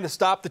 Yes. Trying to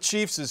stop the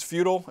Chiefs is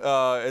futile.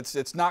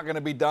 It's not going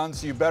to be done,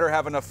 so you better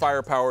have enough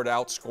firepower to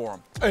outscore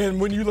them. And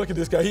when you look at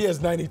this guy, he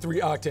has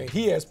 93 octane.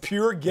 He has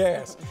pure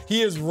gas.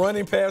 He is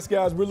running past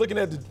guys. We're looking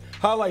at the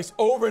highlights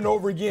over and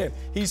over again.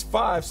 He's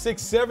 5,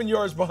 6, 7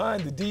 yards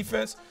behind the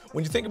defense.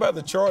 When you think about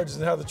the Chargers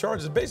and how the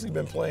Chargers have basically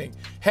been playing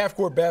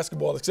half-court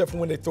basketball, except for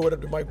when they throw it up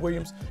to Mike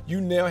Williams,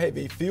 you now have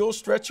a field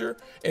stretcher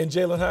and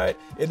Jalen Hyatt.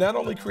 It not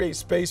only creates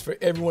space for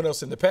everyone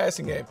else in the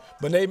passing game,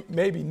 but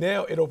maybe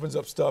now it opens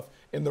up stuff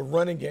in the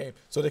running game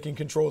so they can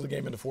control the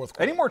game in the fourth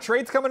quarter. Any more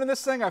trades coming in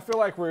this thing? I feel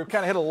like we're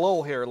kind of hit a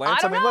lull here,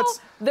 Lance. I don't know.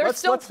 There's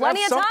still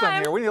plenty of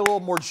time here. We need a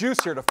little more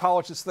juice here to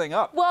polish this thing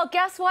up. Well,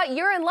 guess what?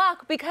 You're in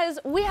luck because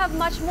we have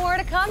much more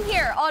to come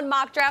here on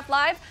Mock Draft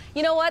Live.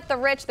 You know what? The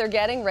rich, they're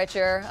getting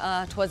richer.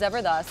 'Twas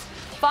ever thus.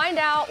 Find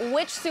out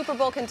which Super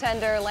Bowl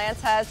contender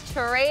Lance has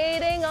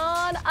trading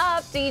on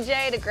up,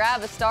 DJ, to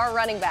grab a star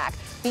running back.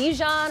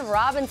 Bijan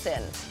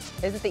Robinson.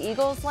 Is it the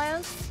Eagles,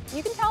 Lance?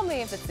 You can tell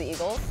me if it's the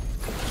Eagles.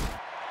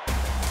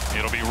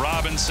 It'll be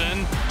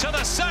Robinson to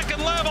the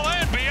second level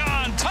and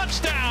beyond.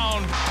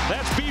 Touchdown.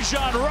 That's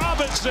Bijan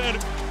Robinson.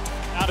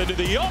 Out into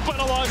the open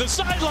along the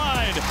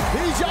sideline.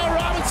 Bijan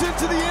Robinson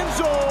to the end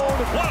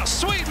zone. What a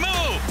sweet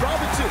move.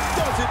 Robinson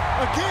does it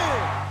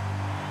again.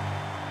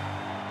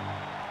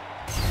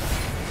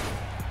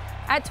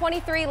 At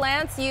 23,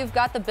 Lance, you've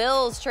got the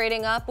Bills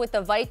trading up with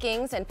the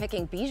Vikings and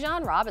picking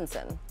Bijan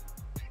Robinson.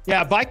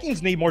 Yeah,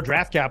 Vikings need more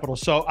draft capital,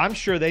 so I'm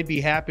sure they'd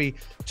be happy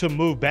to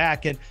move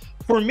back. And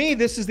for me,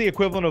 this is the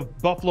equivalent of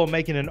Buffalo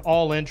making an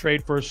all-in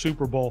trade for a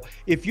Super Bowl.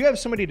 If you have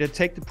somebody to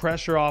take the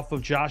pressure off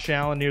of Josh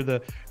Allen near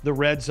the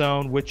red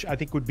zone, which I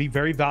think would be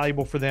very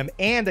valuable for them,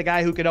 and a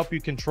guy who could help you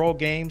control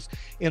games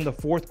in the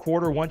fourth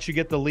quarter once you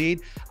get the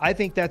lead, I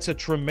think that's a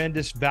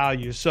tremendous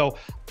value. So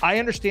I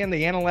understand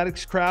the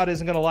analytics crowd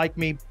isn't going to like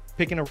me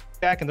picking a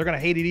back, and they're going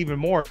to hate it even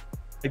more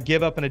to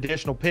give up an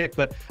additional pick.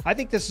 But I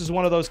think this is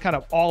one of those kind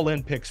of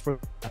all-in picks for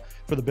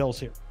the Bills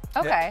here.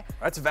 Okay. Yeah,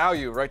 that's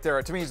value right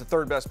there. To me, he's the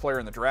third best player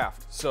in the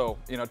draft. So,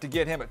 to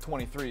get him at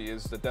 23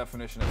 is the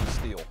definition of a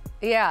steal.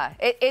 Yeah,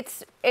 it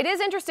is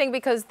interesting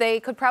because they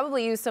could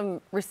probably use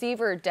some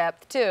receiver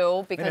depth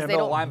too because they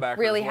don't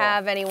really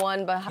have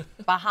anyone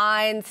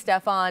behind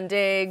Stephon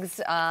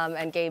Diggs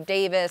and Gabe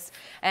Davis.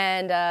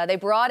 And they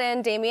brought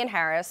in Damian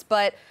Harris,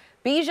 but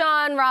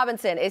Bijan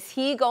Robinson, is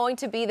he going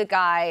to be the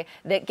guy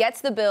that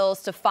gets the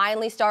Bills to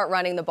finally start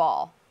running the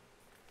ball?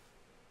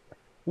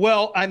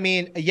 Well, I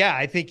mean, yeah,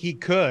 I think he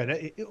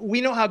could.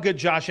 We know how good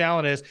Josh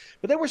Allen is,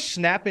 but they were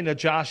snapping to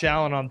Josh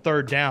Allen on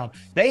third down.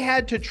 They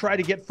had to try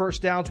to get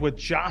first downs with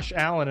Josh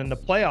Allen in the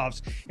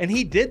playoffs, and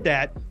he did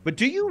that. But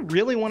do you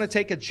really want to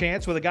take a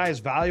chance with a guy as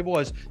valuable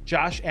as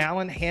Josh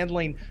Allen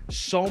handling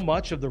so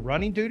much of the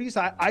running duties?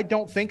 I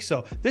don't think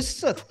so. This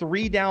is a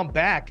three-down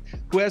back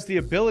who has the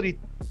ability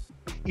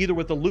either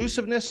with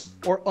elusiveness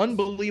or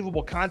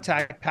unbelievable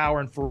contact power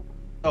and for.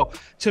 So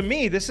to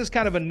me, this is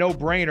kind of a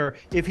no-brainer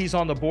if he's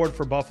on the board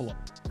for Buffalo.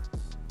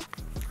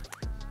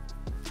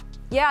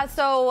 Yeah,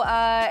 so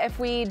if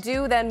we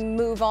do then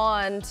move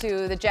on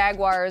to the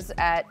Jaguars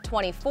at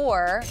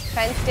 24,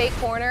 Penn State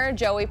corner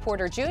Joey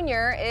Porter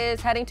Jr.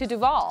 is heading to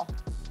Duval.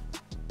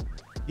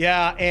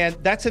 Yeah, and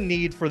that's a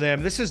need for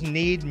them. This is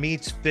need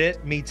meets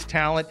fit meets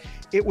talent.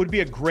 It would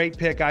be a great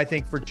pick, I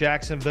think, for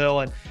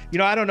Jacksonville. And,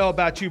 I don't know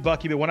about you,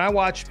 Bucky, but when I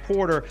watch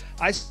Porter,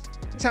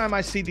 anytime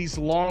I see these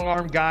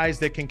long-arm guys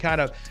that can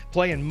kind of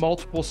play in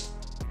multiple,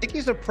 I think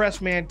he's a press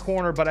man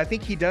corner, but I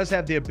think he does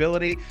have the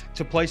ability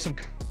to play some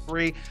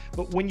three.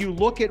 But when you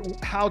look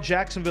at how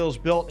Jacksonville's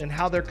built and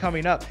how they're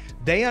coming up,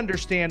 they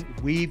understand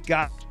we've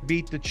got to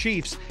beat the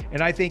Chiefs.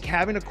 And I think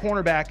having a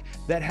cornerback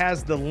that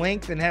has the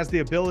length and has the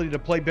ability to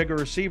play bigger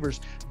receivers,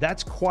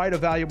 that's quite a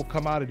valuable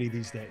commodity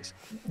these days.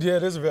 Yeah,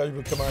 it is a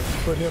valuable commodity.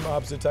 Put him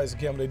opposite Tyson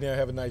Campbell, they now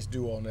have a nice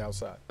duo on the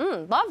outside.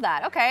 Love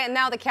that. Okay, and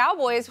now the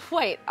Cowboys,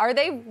 wait, are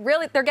they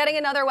really, they're getting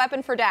another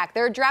weapon for Dak.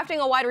 They're drafting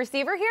a wide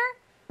receiver here?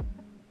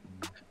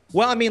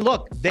 Well, I mean,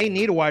 look, they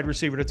need a wide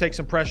receiver to take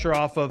some pressure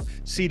off of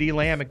CeeDee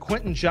Lamb, and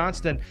Quentin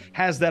Johnston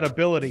has that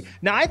ability.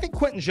 Now, I think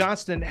Quentin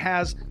Johnston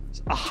has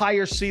a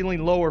higher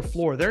ceiling, lower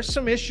floor. There's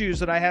some issues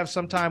that I have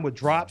sometime with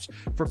drops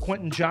for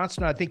Quentin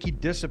Johnston. I think he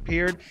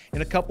disappeared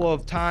in a couple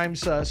of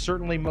times,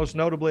 certainly most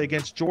notably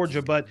against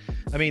Georgia, but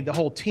I mean, the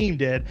whole team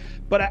did.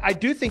 But I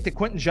do think that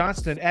Quentin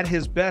Johnston at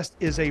his best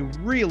is a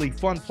really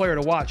fun player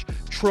to watch.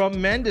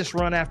 Tremendous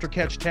run after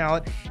catch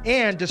talent.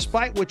 And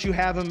despite what you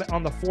have him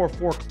on the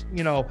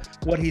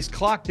 4.4, what he's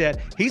clocked at,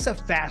 he's a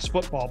fast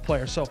football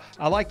player. So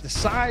I like the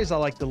size, I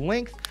like the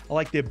length, I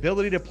like the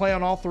ability to play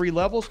on all three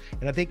levels,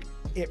 and I think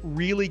it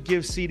really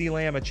gives CeeDee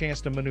Lamb a chance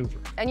to maneuver.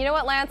 And you know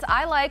what, Lance?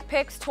 I like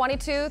picks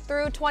 22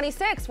 through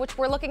 26, which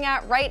we're looking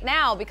at right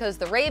now, because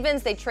the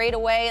Ravens, they trade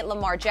away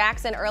Lamar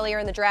Jackson earlier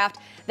in the draft,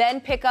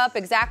 then pick up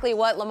exactly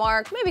what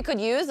Lamar maybe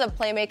could use, a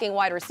playmaking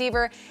wide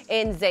receiver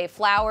in Zay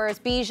Flowers.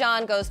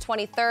 Bijan goes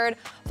 23rd,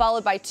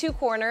 followed by two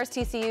corners.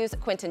 TCU's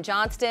Quentin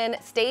Johnston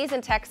stays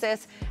in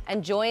Texas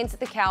and joins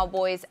the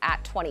Cowboys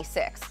at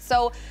 26.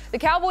 So the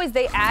Cowboys,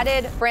 they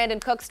added Brandon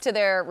Cooks to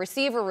their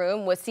receiver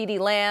room with CeeDee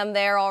Lamb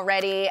there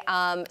already.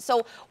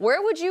 So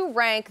where would you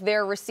rank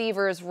their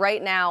receivers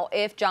right now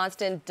if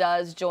Johnston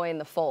does join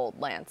the fold,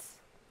 Lance?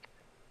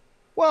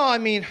 Well, I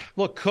mean,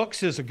 look,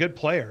 Cooks is a good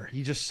player.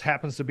 He just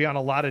happens to be on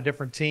a lot of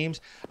different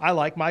teams. I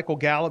like Michael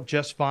Gallup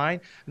just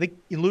fine. I think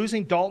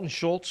losing Dalton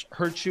Schultz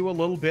hurts you a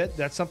little bit.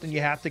 That's something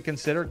you have to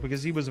consider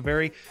because he was a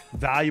very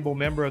valuable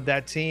member of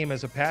that team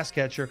as a pass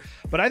catcher.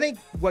 But I think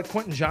what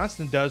Quentin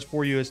Johnston does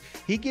for you is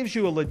he gives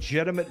you a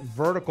legitimate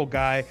vertical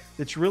guy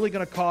that's really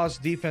going to cause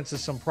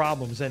defenses some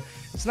problems. And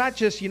it's not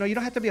just, you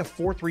don't have to be a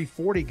 4.3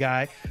 40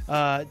 guy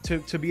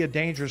to be a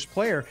dangerous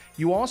player.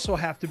 You also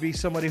have to be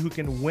somebody who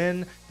can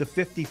win the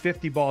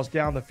 50-50 balls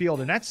down the field,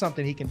 and that's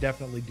something he can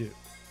definitely do.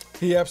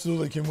 He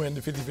absolutely can win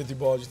the 50-50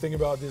 balls. You think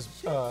about this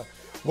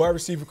wide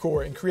receiver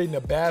core and creating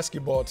a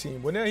basketball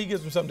team. Well, now he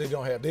gives them something they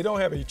don't have. They don't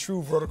have a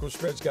true vertical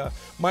stretch guy.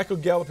 Michael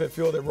Gallup had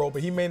filled that role,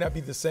 but he may not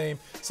be the same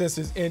since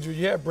his injury.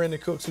 You have Brandon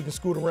Cooks who can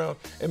scoot around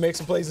and make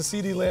some plays,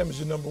 and CeeDee Lamb is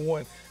your number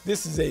one.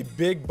 This is a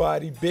big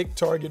body, big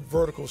target,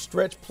 vertical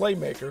stretch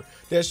playmaker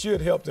that should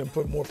help them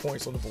put more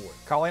points on the board.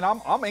 Colleen,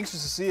 I'm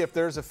anxious to see if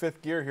there's a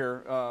fifth gear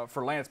here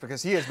for Lance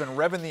because he has been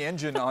revving the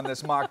engine on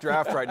this mock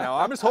draft right now.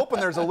 I'm just hoping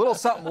there's a little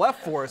something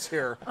left for us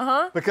here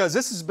because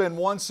this has been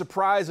one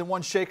surprise and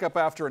one shakeup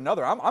after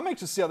another. I'm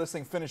anxious to see how this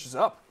thing finishes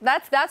up.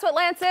 That's what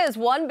Lance is,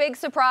 one big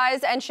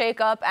surprise and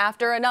shakeup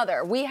after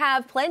another. We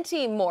have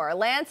plenty more.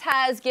 Lance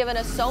has given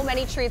us so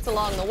many treats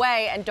along the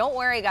way, and don't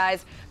worry,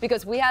 guys,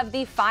 because we have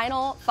the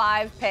final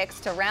 5 picks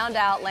to round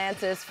out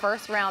Lance's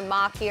first round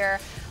mock here.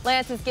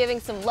 Lance is giving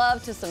some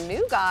love to some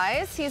new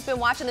guys. He's been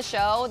watching the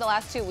show the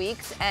last 2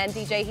 weeks, and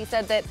DJ, he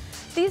said that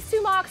these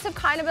 2 mocks have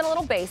kind of been a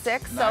little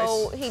basic,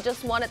 so he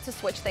just wanted to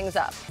switch things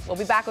up. We'll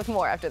be back with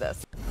more after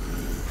this.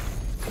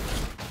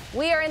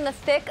 We are in the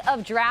thick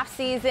of draft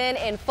season,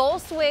 in full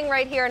swing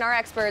right here, and our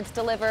experts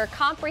deliver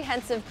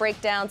comprehensive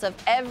breakdowns of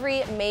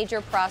every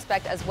major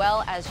prospect as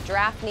well as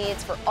draft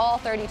needs for all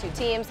 32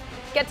 teams.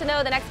 Get to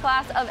know the next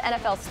class of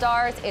NFL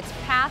stars. It's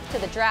Path to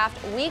the Draft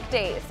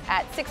weekdays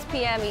at 6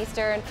 p.m.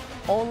 Eastern,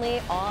 only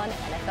on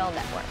NFL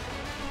Network.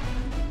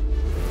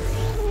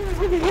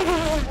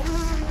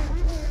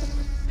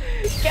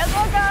 Guess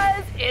what,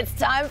 guys? It's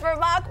time for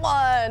Mock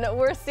 1.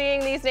 We're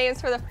seeing these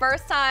names for the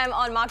first time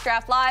on Mock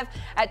Draft Live.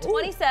 At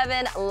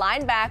 27,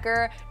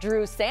 linebacker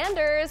Drew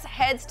Sanders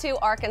heads to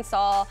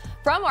Arkansas,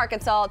 from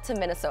Arkansas to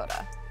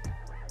Minnesota.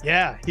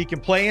 Yeah, he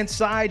can play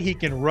inside. He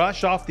can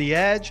rush off the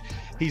edge.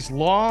 He's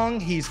long.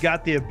 He's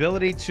got the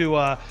ability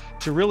to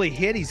really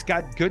hit. He's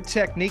got good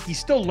technique. He's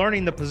still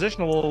learning the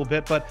position a little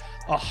bit, but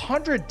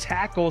 100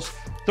 tackles,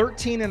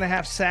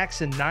 13.5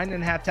 sacks, and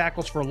 9.5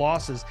 tackles for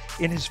losses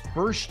in his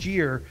first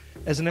year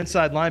as an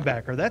inside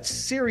linebacker. That's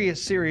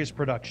serious, serious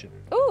production.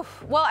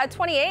 Oof. Well, at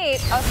 28, a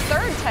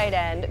third tight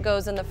end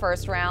goes in the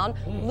first round.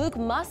 Luke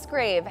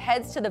Musgrave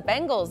heads to the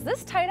Bengals.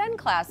 This tight end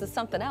class is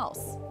something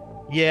else.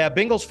 Yeah,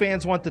 Bengals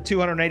fans want the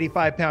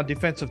 285-pound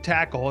defensive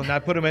tackle, and I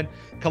put him in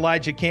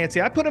Kalijah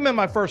Kancey. I put him in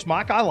my first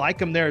mock. I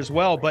like him there as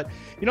well. But,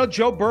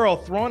 Joe Burrow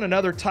throwing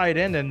another tight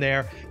end in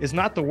there is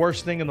not the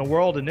worst thing in the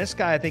world. And this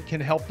guy, I think,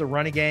 can help the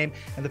running game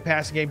and the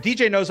passing game.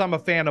 DJ knows I'm a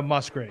fan of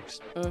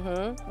Musgraves.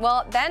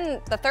 Well, then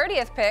the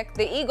 30th pick,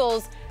 the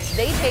Eagles,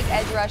 they take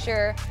edge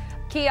rusher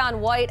Keion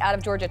White out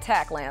of Georgia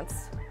Tech,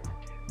 Lance.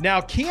 Now,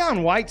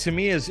 Keion White, to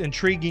me, is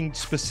intriguing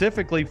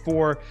specifically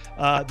for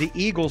the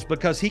Eagles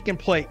because he can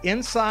play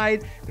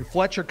inside in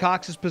Fletcher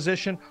Cox's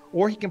position,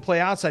 or he can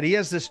play outside. He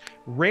has this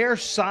rare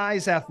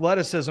size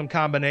athleticism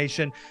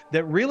combination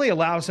that really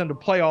allows him to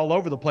play all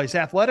over the place.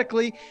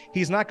 Athletically,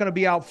 he's not going to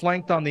be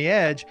outflanked on the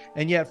edge,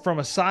 and yet from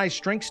a size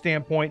strength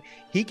standpoint,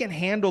 he can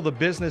handle the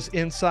business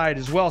inside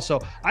as well. So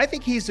I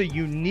think he's a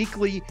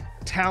uniquely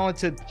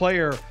talented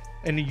player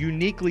and a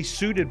uniquely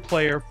suited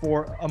player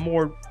for a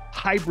more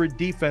hybrid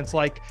defense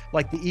like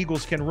the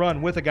Eagles can run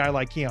with a guy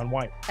like Keion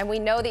White. And we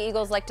know the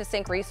Eagles like to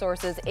sink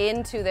resources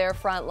into their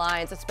front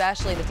lines,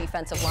 especially the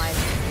defensive line.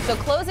 So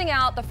closing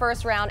out the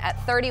first round at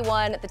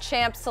 31, the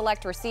champs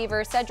select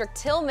receiver Cedric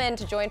Tillman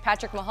to join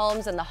Patrick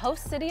Mahomes in the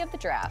host city of the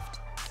draft.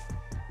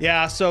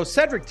 Yeah, so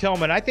Cedric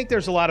Tillman, I think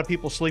there's a lot of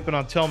people sleeping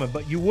on Tillman,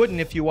 but you wouldn't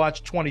if you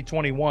watched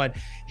 2021.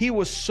 He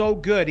was so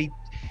good.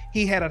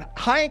 He had a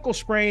high ankle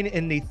sprain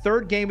in the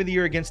 3rd game of the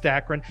year against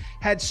Akron,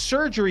 had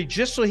surgery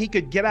just so he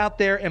could get out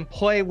there and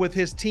play with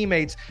his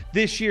teammates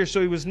this year. So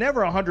he was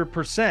never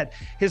 100%.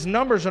 His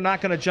numbers are not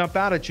going to jump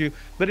out at you.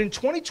 But in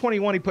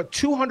 2021, he put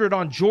 200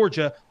 on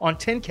Georgia on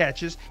 10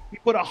 catches. He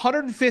put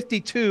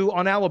 152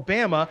 on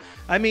Alabama.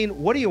 I mean,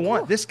 what do you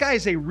want? This guy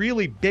is a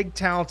really big,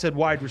 talented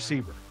wide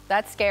receiver.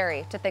 That's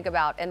scary to think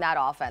about in that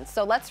offense.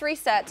 So let's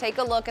reset. Take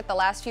a look at the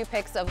last few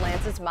picks of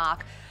Lance's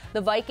mock.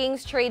 The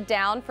Vikings trade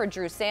down for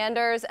Drew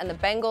Sanders, and the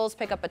Bengals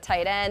pick up a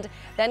tight end.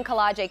 Then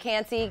Kalaje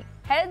Cansey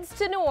heads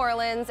to New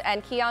Orleans,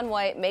 and Keon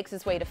White makes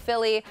his way to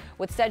Philly,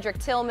 with Cedric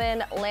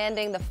Tillman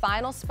landing the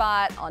final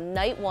spot on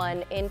night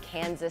 1 in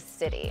Kansas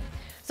City.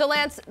 So,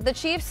 Lance, the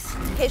Chiefs'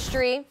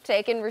 history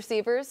taking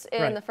receivers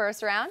in the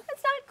first round,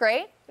 it's not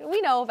great.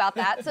 We know about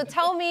that. So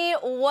tell me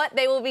what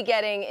they will be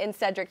getting in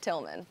Cedric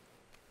Tillman.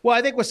 Well,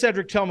 I think with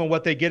Cedric Tillman,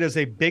 what they get is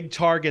a big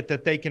target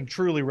that they can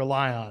truly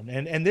rely on.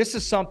 And this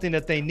is something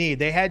that they need.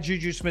 They had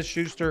Juju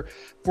Smith-Schuster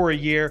for a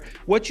year.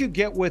 What you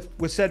get with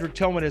Cedric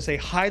Tillman is a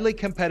highly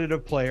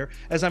competitive player.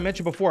 As I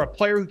mentioned before, a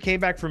player who came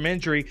back from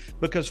injury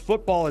because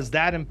football is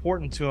that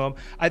important to him.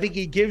 I think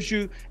he gives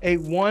you a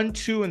 1,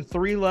 2, and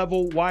 3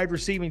 level wide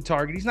receiving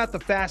target. He's not the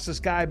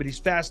fastest guy, but he's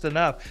fast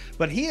enough.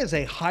 But he is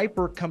a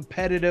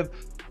hyper-competitive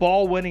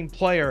ball-winning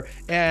player,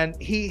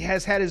 and he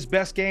has had his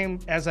best game,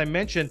 as I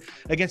mentioned,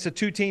 against the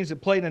 2 teams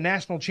that played in the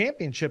national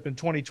championship in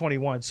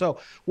 2021. So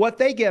what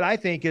they get, I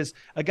think, is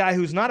a guy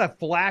who's not a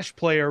flash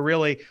player,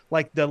 really,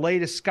 like the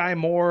latest Sky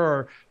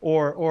Moore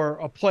or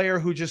a player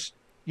who just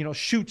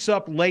shoots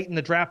up late in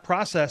the draft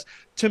process.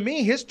 To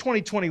me, his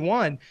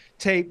 2021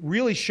 tape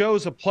really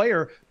shows a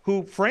player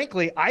who,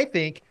 frankly, I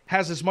think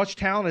has as much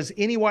talent as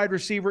any wide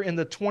receiver in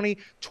the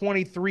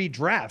 2023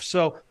 draft.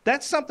 So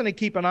that's something to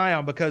keep an eye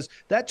on, because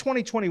that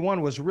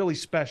 2021 was really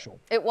special.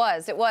 It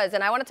was.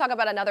 And I want to talk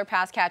about another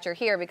pass catcher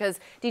here,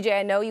 because, DJ,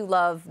 I know you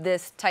love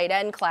this tight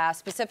end class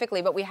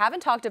specifically, but we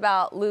haven't talked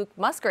about Luke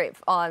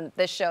Musgrave on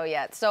this show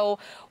yet. So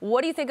what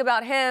do you think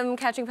about him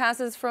catching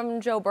passes from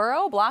Joe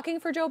Burrow,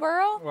 blocking for Joe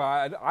Burrow?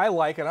 Well, I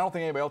like it. I don't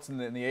think anybody else in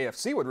the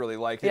AFC would really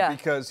like it,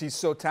 because he's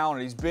so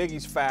talented. He's big,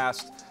 he's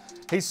fast.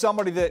 He's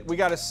somebody that we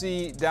got to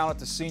see down at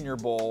the Senior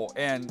Bowl,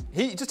 and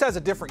he just has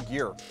a different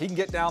gear. He can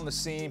get down the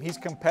seam. He's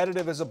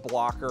competitive as a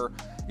blocker.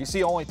 You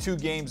see only 2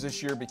 games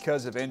this year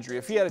because of injury.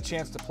 If he had a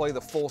chance to play the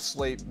full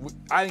slate,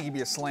 I think he'd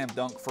be a slam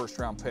dunk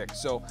first-round pick.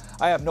 So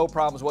I have no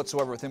problems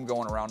whatsoever with him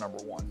going around number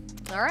 1.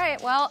 All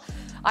right, well,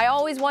 I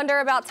always wonder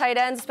about tight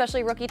ends,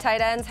 especially rookie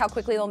tight ends, how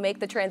quickly they'll make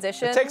the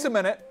transition. It takes a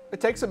minute.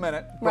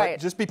 But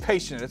just be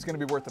patient. It's going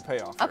to be worth the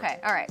payoff. Okay,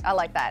 all right. I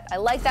like that. I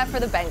like that for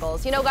the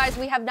Bengals. Guys,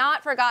 we have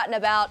not forgotten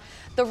about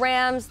the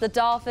Rams, the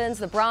Dolphins,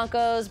 the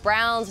Broncos,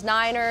 Browns,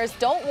 Niners.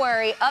 Don't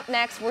worry. Up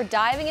next, we're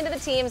diving into the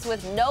teams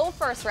with no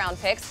first-round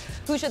picks.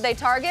 Who should they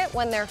target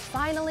when they're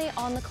finally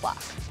on the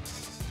clock?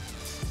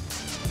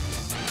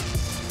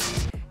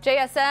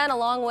 JSN,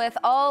 along with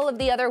all of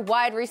the other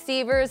wide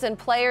receivers and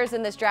players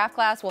in this draft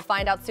class, will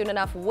find out soon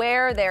enough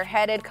where they're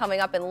headed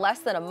coming up in less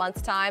than a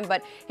month's time.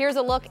 But here's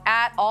a look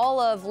at all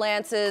of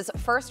Lance's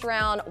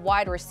first-round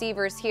wide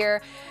receivers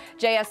here.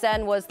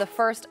 JSN was the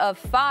first of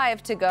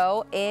 5 to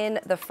go in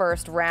the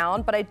first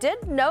round, but I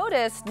did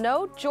notice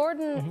no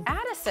Jordan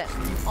Addison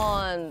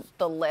on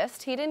the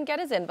list. He didn't get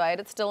his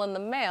invite. It's still in the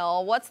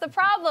mail. What's the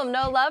problem?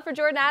 No love for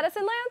Jordan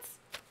Addison, Lance?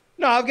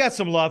 No, I've got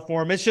some love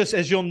for him. It's just,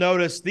 as you'll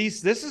notice,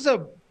 this is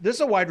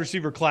a wide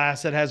receiver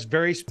class that has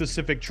very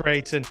specific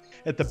traits. And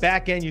at the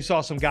back end, you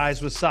saw some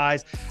guys with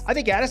size. I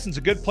think Addison's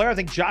a good player. I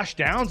think Josh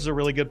Downs is a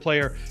really good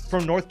player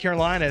from North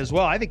Carolina as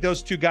well. I think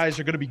those 2 guys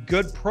are going to be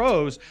good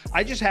pros.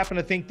 I just happen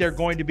to think they're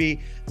going to be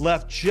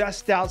left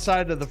just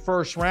outside of the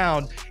first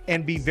round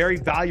and be very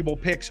valuable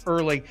picks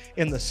early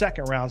in the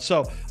second round.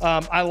 So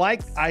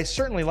I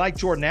certainly like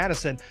Jordan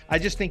Addison. I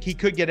just think he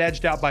could get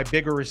edged out by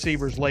bigger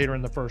receivers later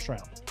in the first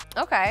round.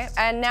 Okay,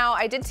 and now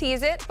I did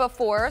tease it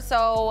before,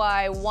 so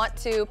I want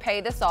to pay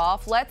this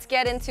off. Let's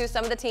get into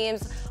some of the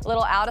teams a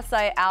little out of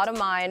sight, out of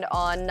mind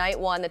on night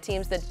 1, the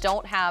teams that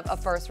don't have a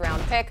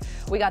first-round pick.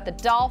 We got the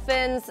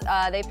Dolphins.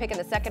 They pick in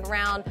the second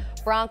round.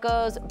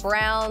 Broncos,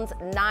 Browns,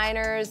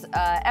 Niners.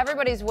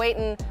 Everybody's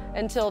waiting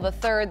until the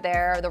 3rd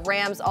there. The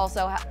Rams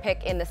also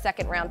pick in the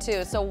second round,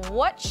 too. So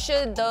what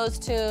should those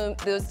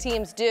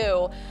teams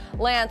do?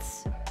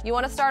 Lance, you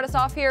want to start us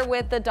off here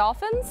with the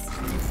Dolphins?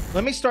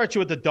 Let me start you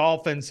with the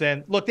Dolphins.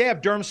 And look, they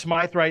have Durham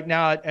Smythe right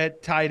now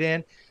at tight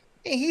end.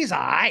 He's all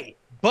right,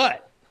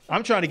 but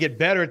I'm trying to get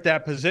better at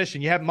that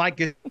position. You have Mike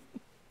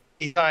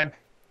time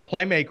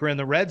playmaker in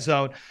the red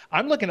zone.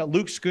 I'm looking at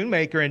Luke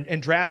Schoonmaker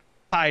and draft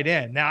tight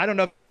end. Now, I don't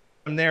know if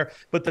I'm there,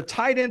 but the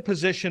tight end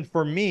position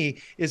for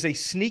me is a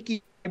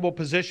sneaky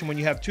position when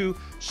you have 2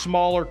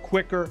 smaller,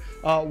 quicker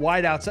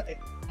wideouts.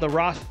 The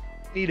roster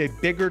need a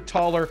bigger,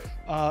 taller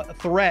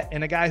threat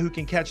and a guy who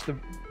can catch the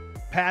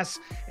pass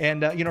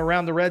and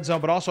around the red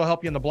zone, but also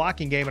help you in the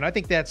blocking game. And I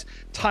think that's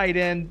tight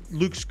end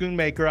Luke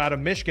Schoonmaker out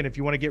of Michigan, if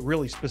you want to get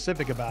really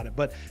specific about it.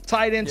 But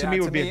tight end to me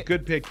would be a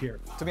good pick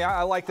here. To me,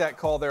 I like that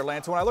call there,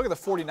 Lance. When I look at the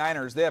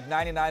 49ers, they have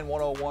 99,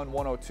 101,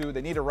 102.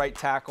 They need a right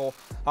tackle.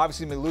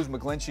 Obviously, they lose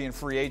McGlinchey in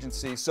free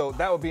agency. So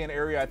that would be an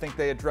area I think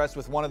they address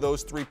with one of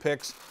those 3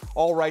 picks,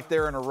 all right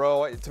there in a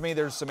row. To me,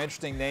 there's some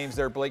interesting names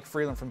there. Blake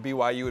Freeland from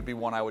BYU would be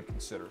one I would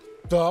consider.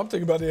 No, I'm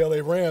thinking about the LA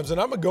Rams, and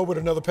I'm going to go with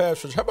another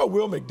pass rusher. How about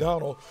Will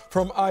McDonald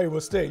from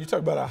Iowa State? You talk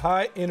about a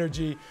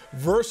high-energy,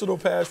 versatile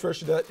pass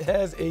rusher that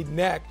has a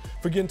knack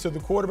for getting to the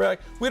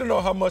quarterback. We don't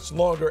know how much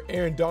longer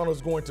Aaron Donald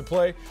is going to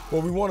play,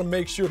 but we want to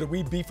make sure that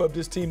we beef up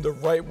this team the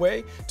right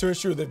way to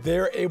ensure that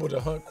they're able to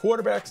hunt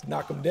quarterbacks,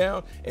 knock them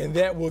down, and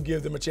that will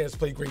give them a chance to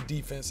play great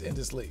defense in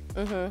this league.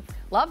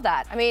 Love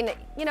that. I mean,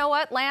 you know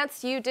what,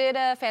 Lance? You did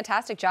a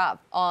fantastic job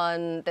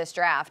on this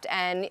draft,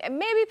 and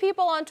maybe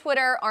people on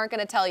Twitter aren't going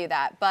to tell you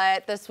that, but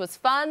this was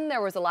fun. There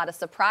was a lot of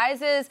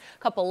surprises, a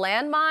couple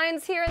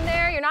landmines here and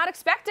there. You're not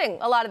expecting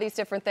a lot of these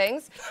different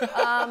things.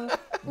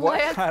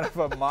 What kind of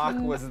a mock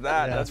was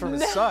that? Yeah. That's from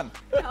his son.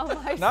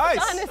 Oh, my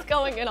Nice. son is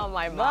going in on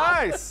my mock.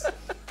 Nice.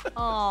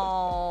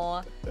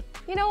 Oh,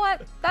 you know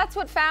what? That's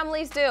what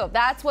families do.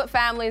 That's what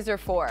families are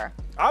for.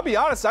 I'll be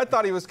honest, I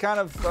thought he was kind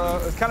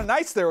of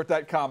nice there with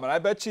that comment. I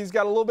bet he's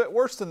got a little bit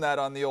worse than that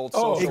on the old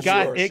social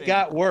It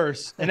got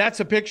worse. And that's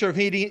a picture of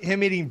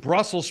him eating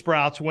Brussels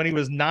sprouts when he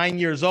was 9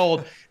 years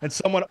old. And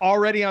someone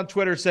already on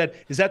Twitter said,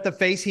 is that the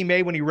face he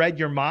made when he read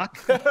your mock?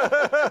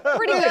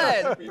 Pretty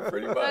good.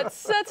 Pretty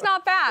much. That's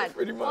not bad.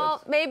 Pretty much.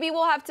 Well, maybe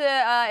we'll have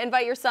to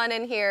invite your son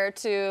in here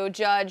to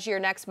judge your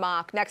next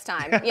mock next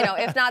time. You know,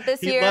 if not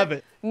this He'd year, love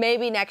it.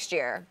 maybe next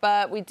year.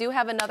 But we do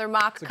have another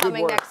mock Good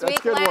coming work. next That's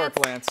week, good Lance.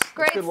 work, Lance. That's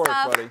Great good work,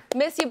 stuff. buddy.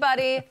 Miss you,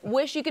 buddy.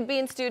 Wish you could be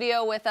in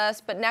studio with us.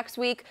 But next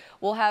week,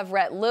 we'll have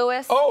Rhett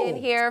Lewis in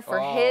here for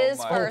his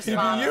my first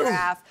mock PBU.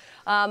 draft.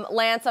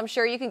 Lance, I'm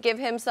sure you can give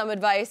him some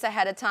advice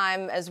ahead of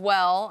time as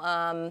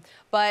well.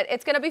 But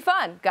it's going to be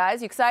fun.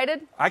 Guys, you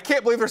excited? I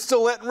can't believe they're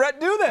still letting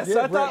Rhett do this.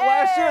 Yeah, I thought Rhett.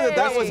 last year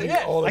that was it.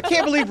 I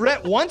can't believe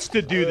Rhett wants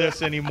to do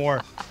this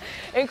anymore.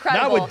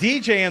 Incredible. Not with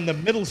DJ in the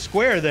middle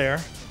square there.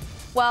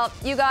 Well,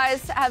 you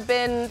guys have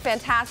been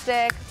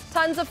fantastic.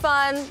 Tons of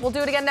fun. We'll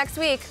do it again next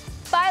week.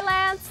 Bye,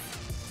 Lance.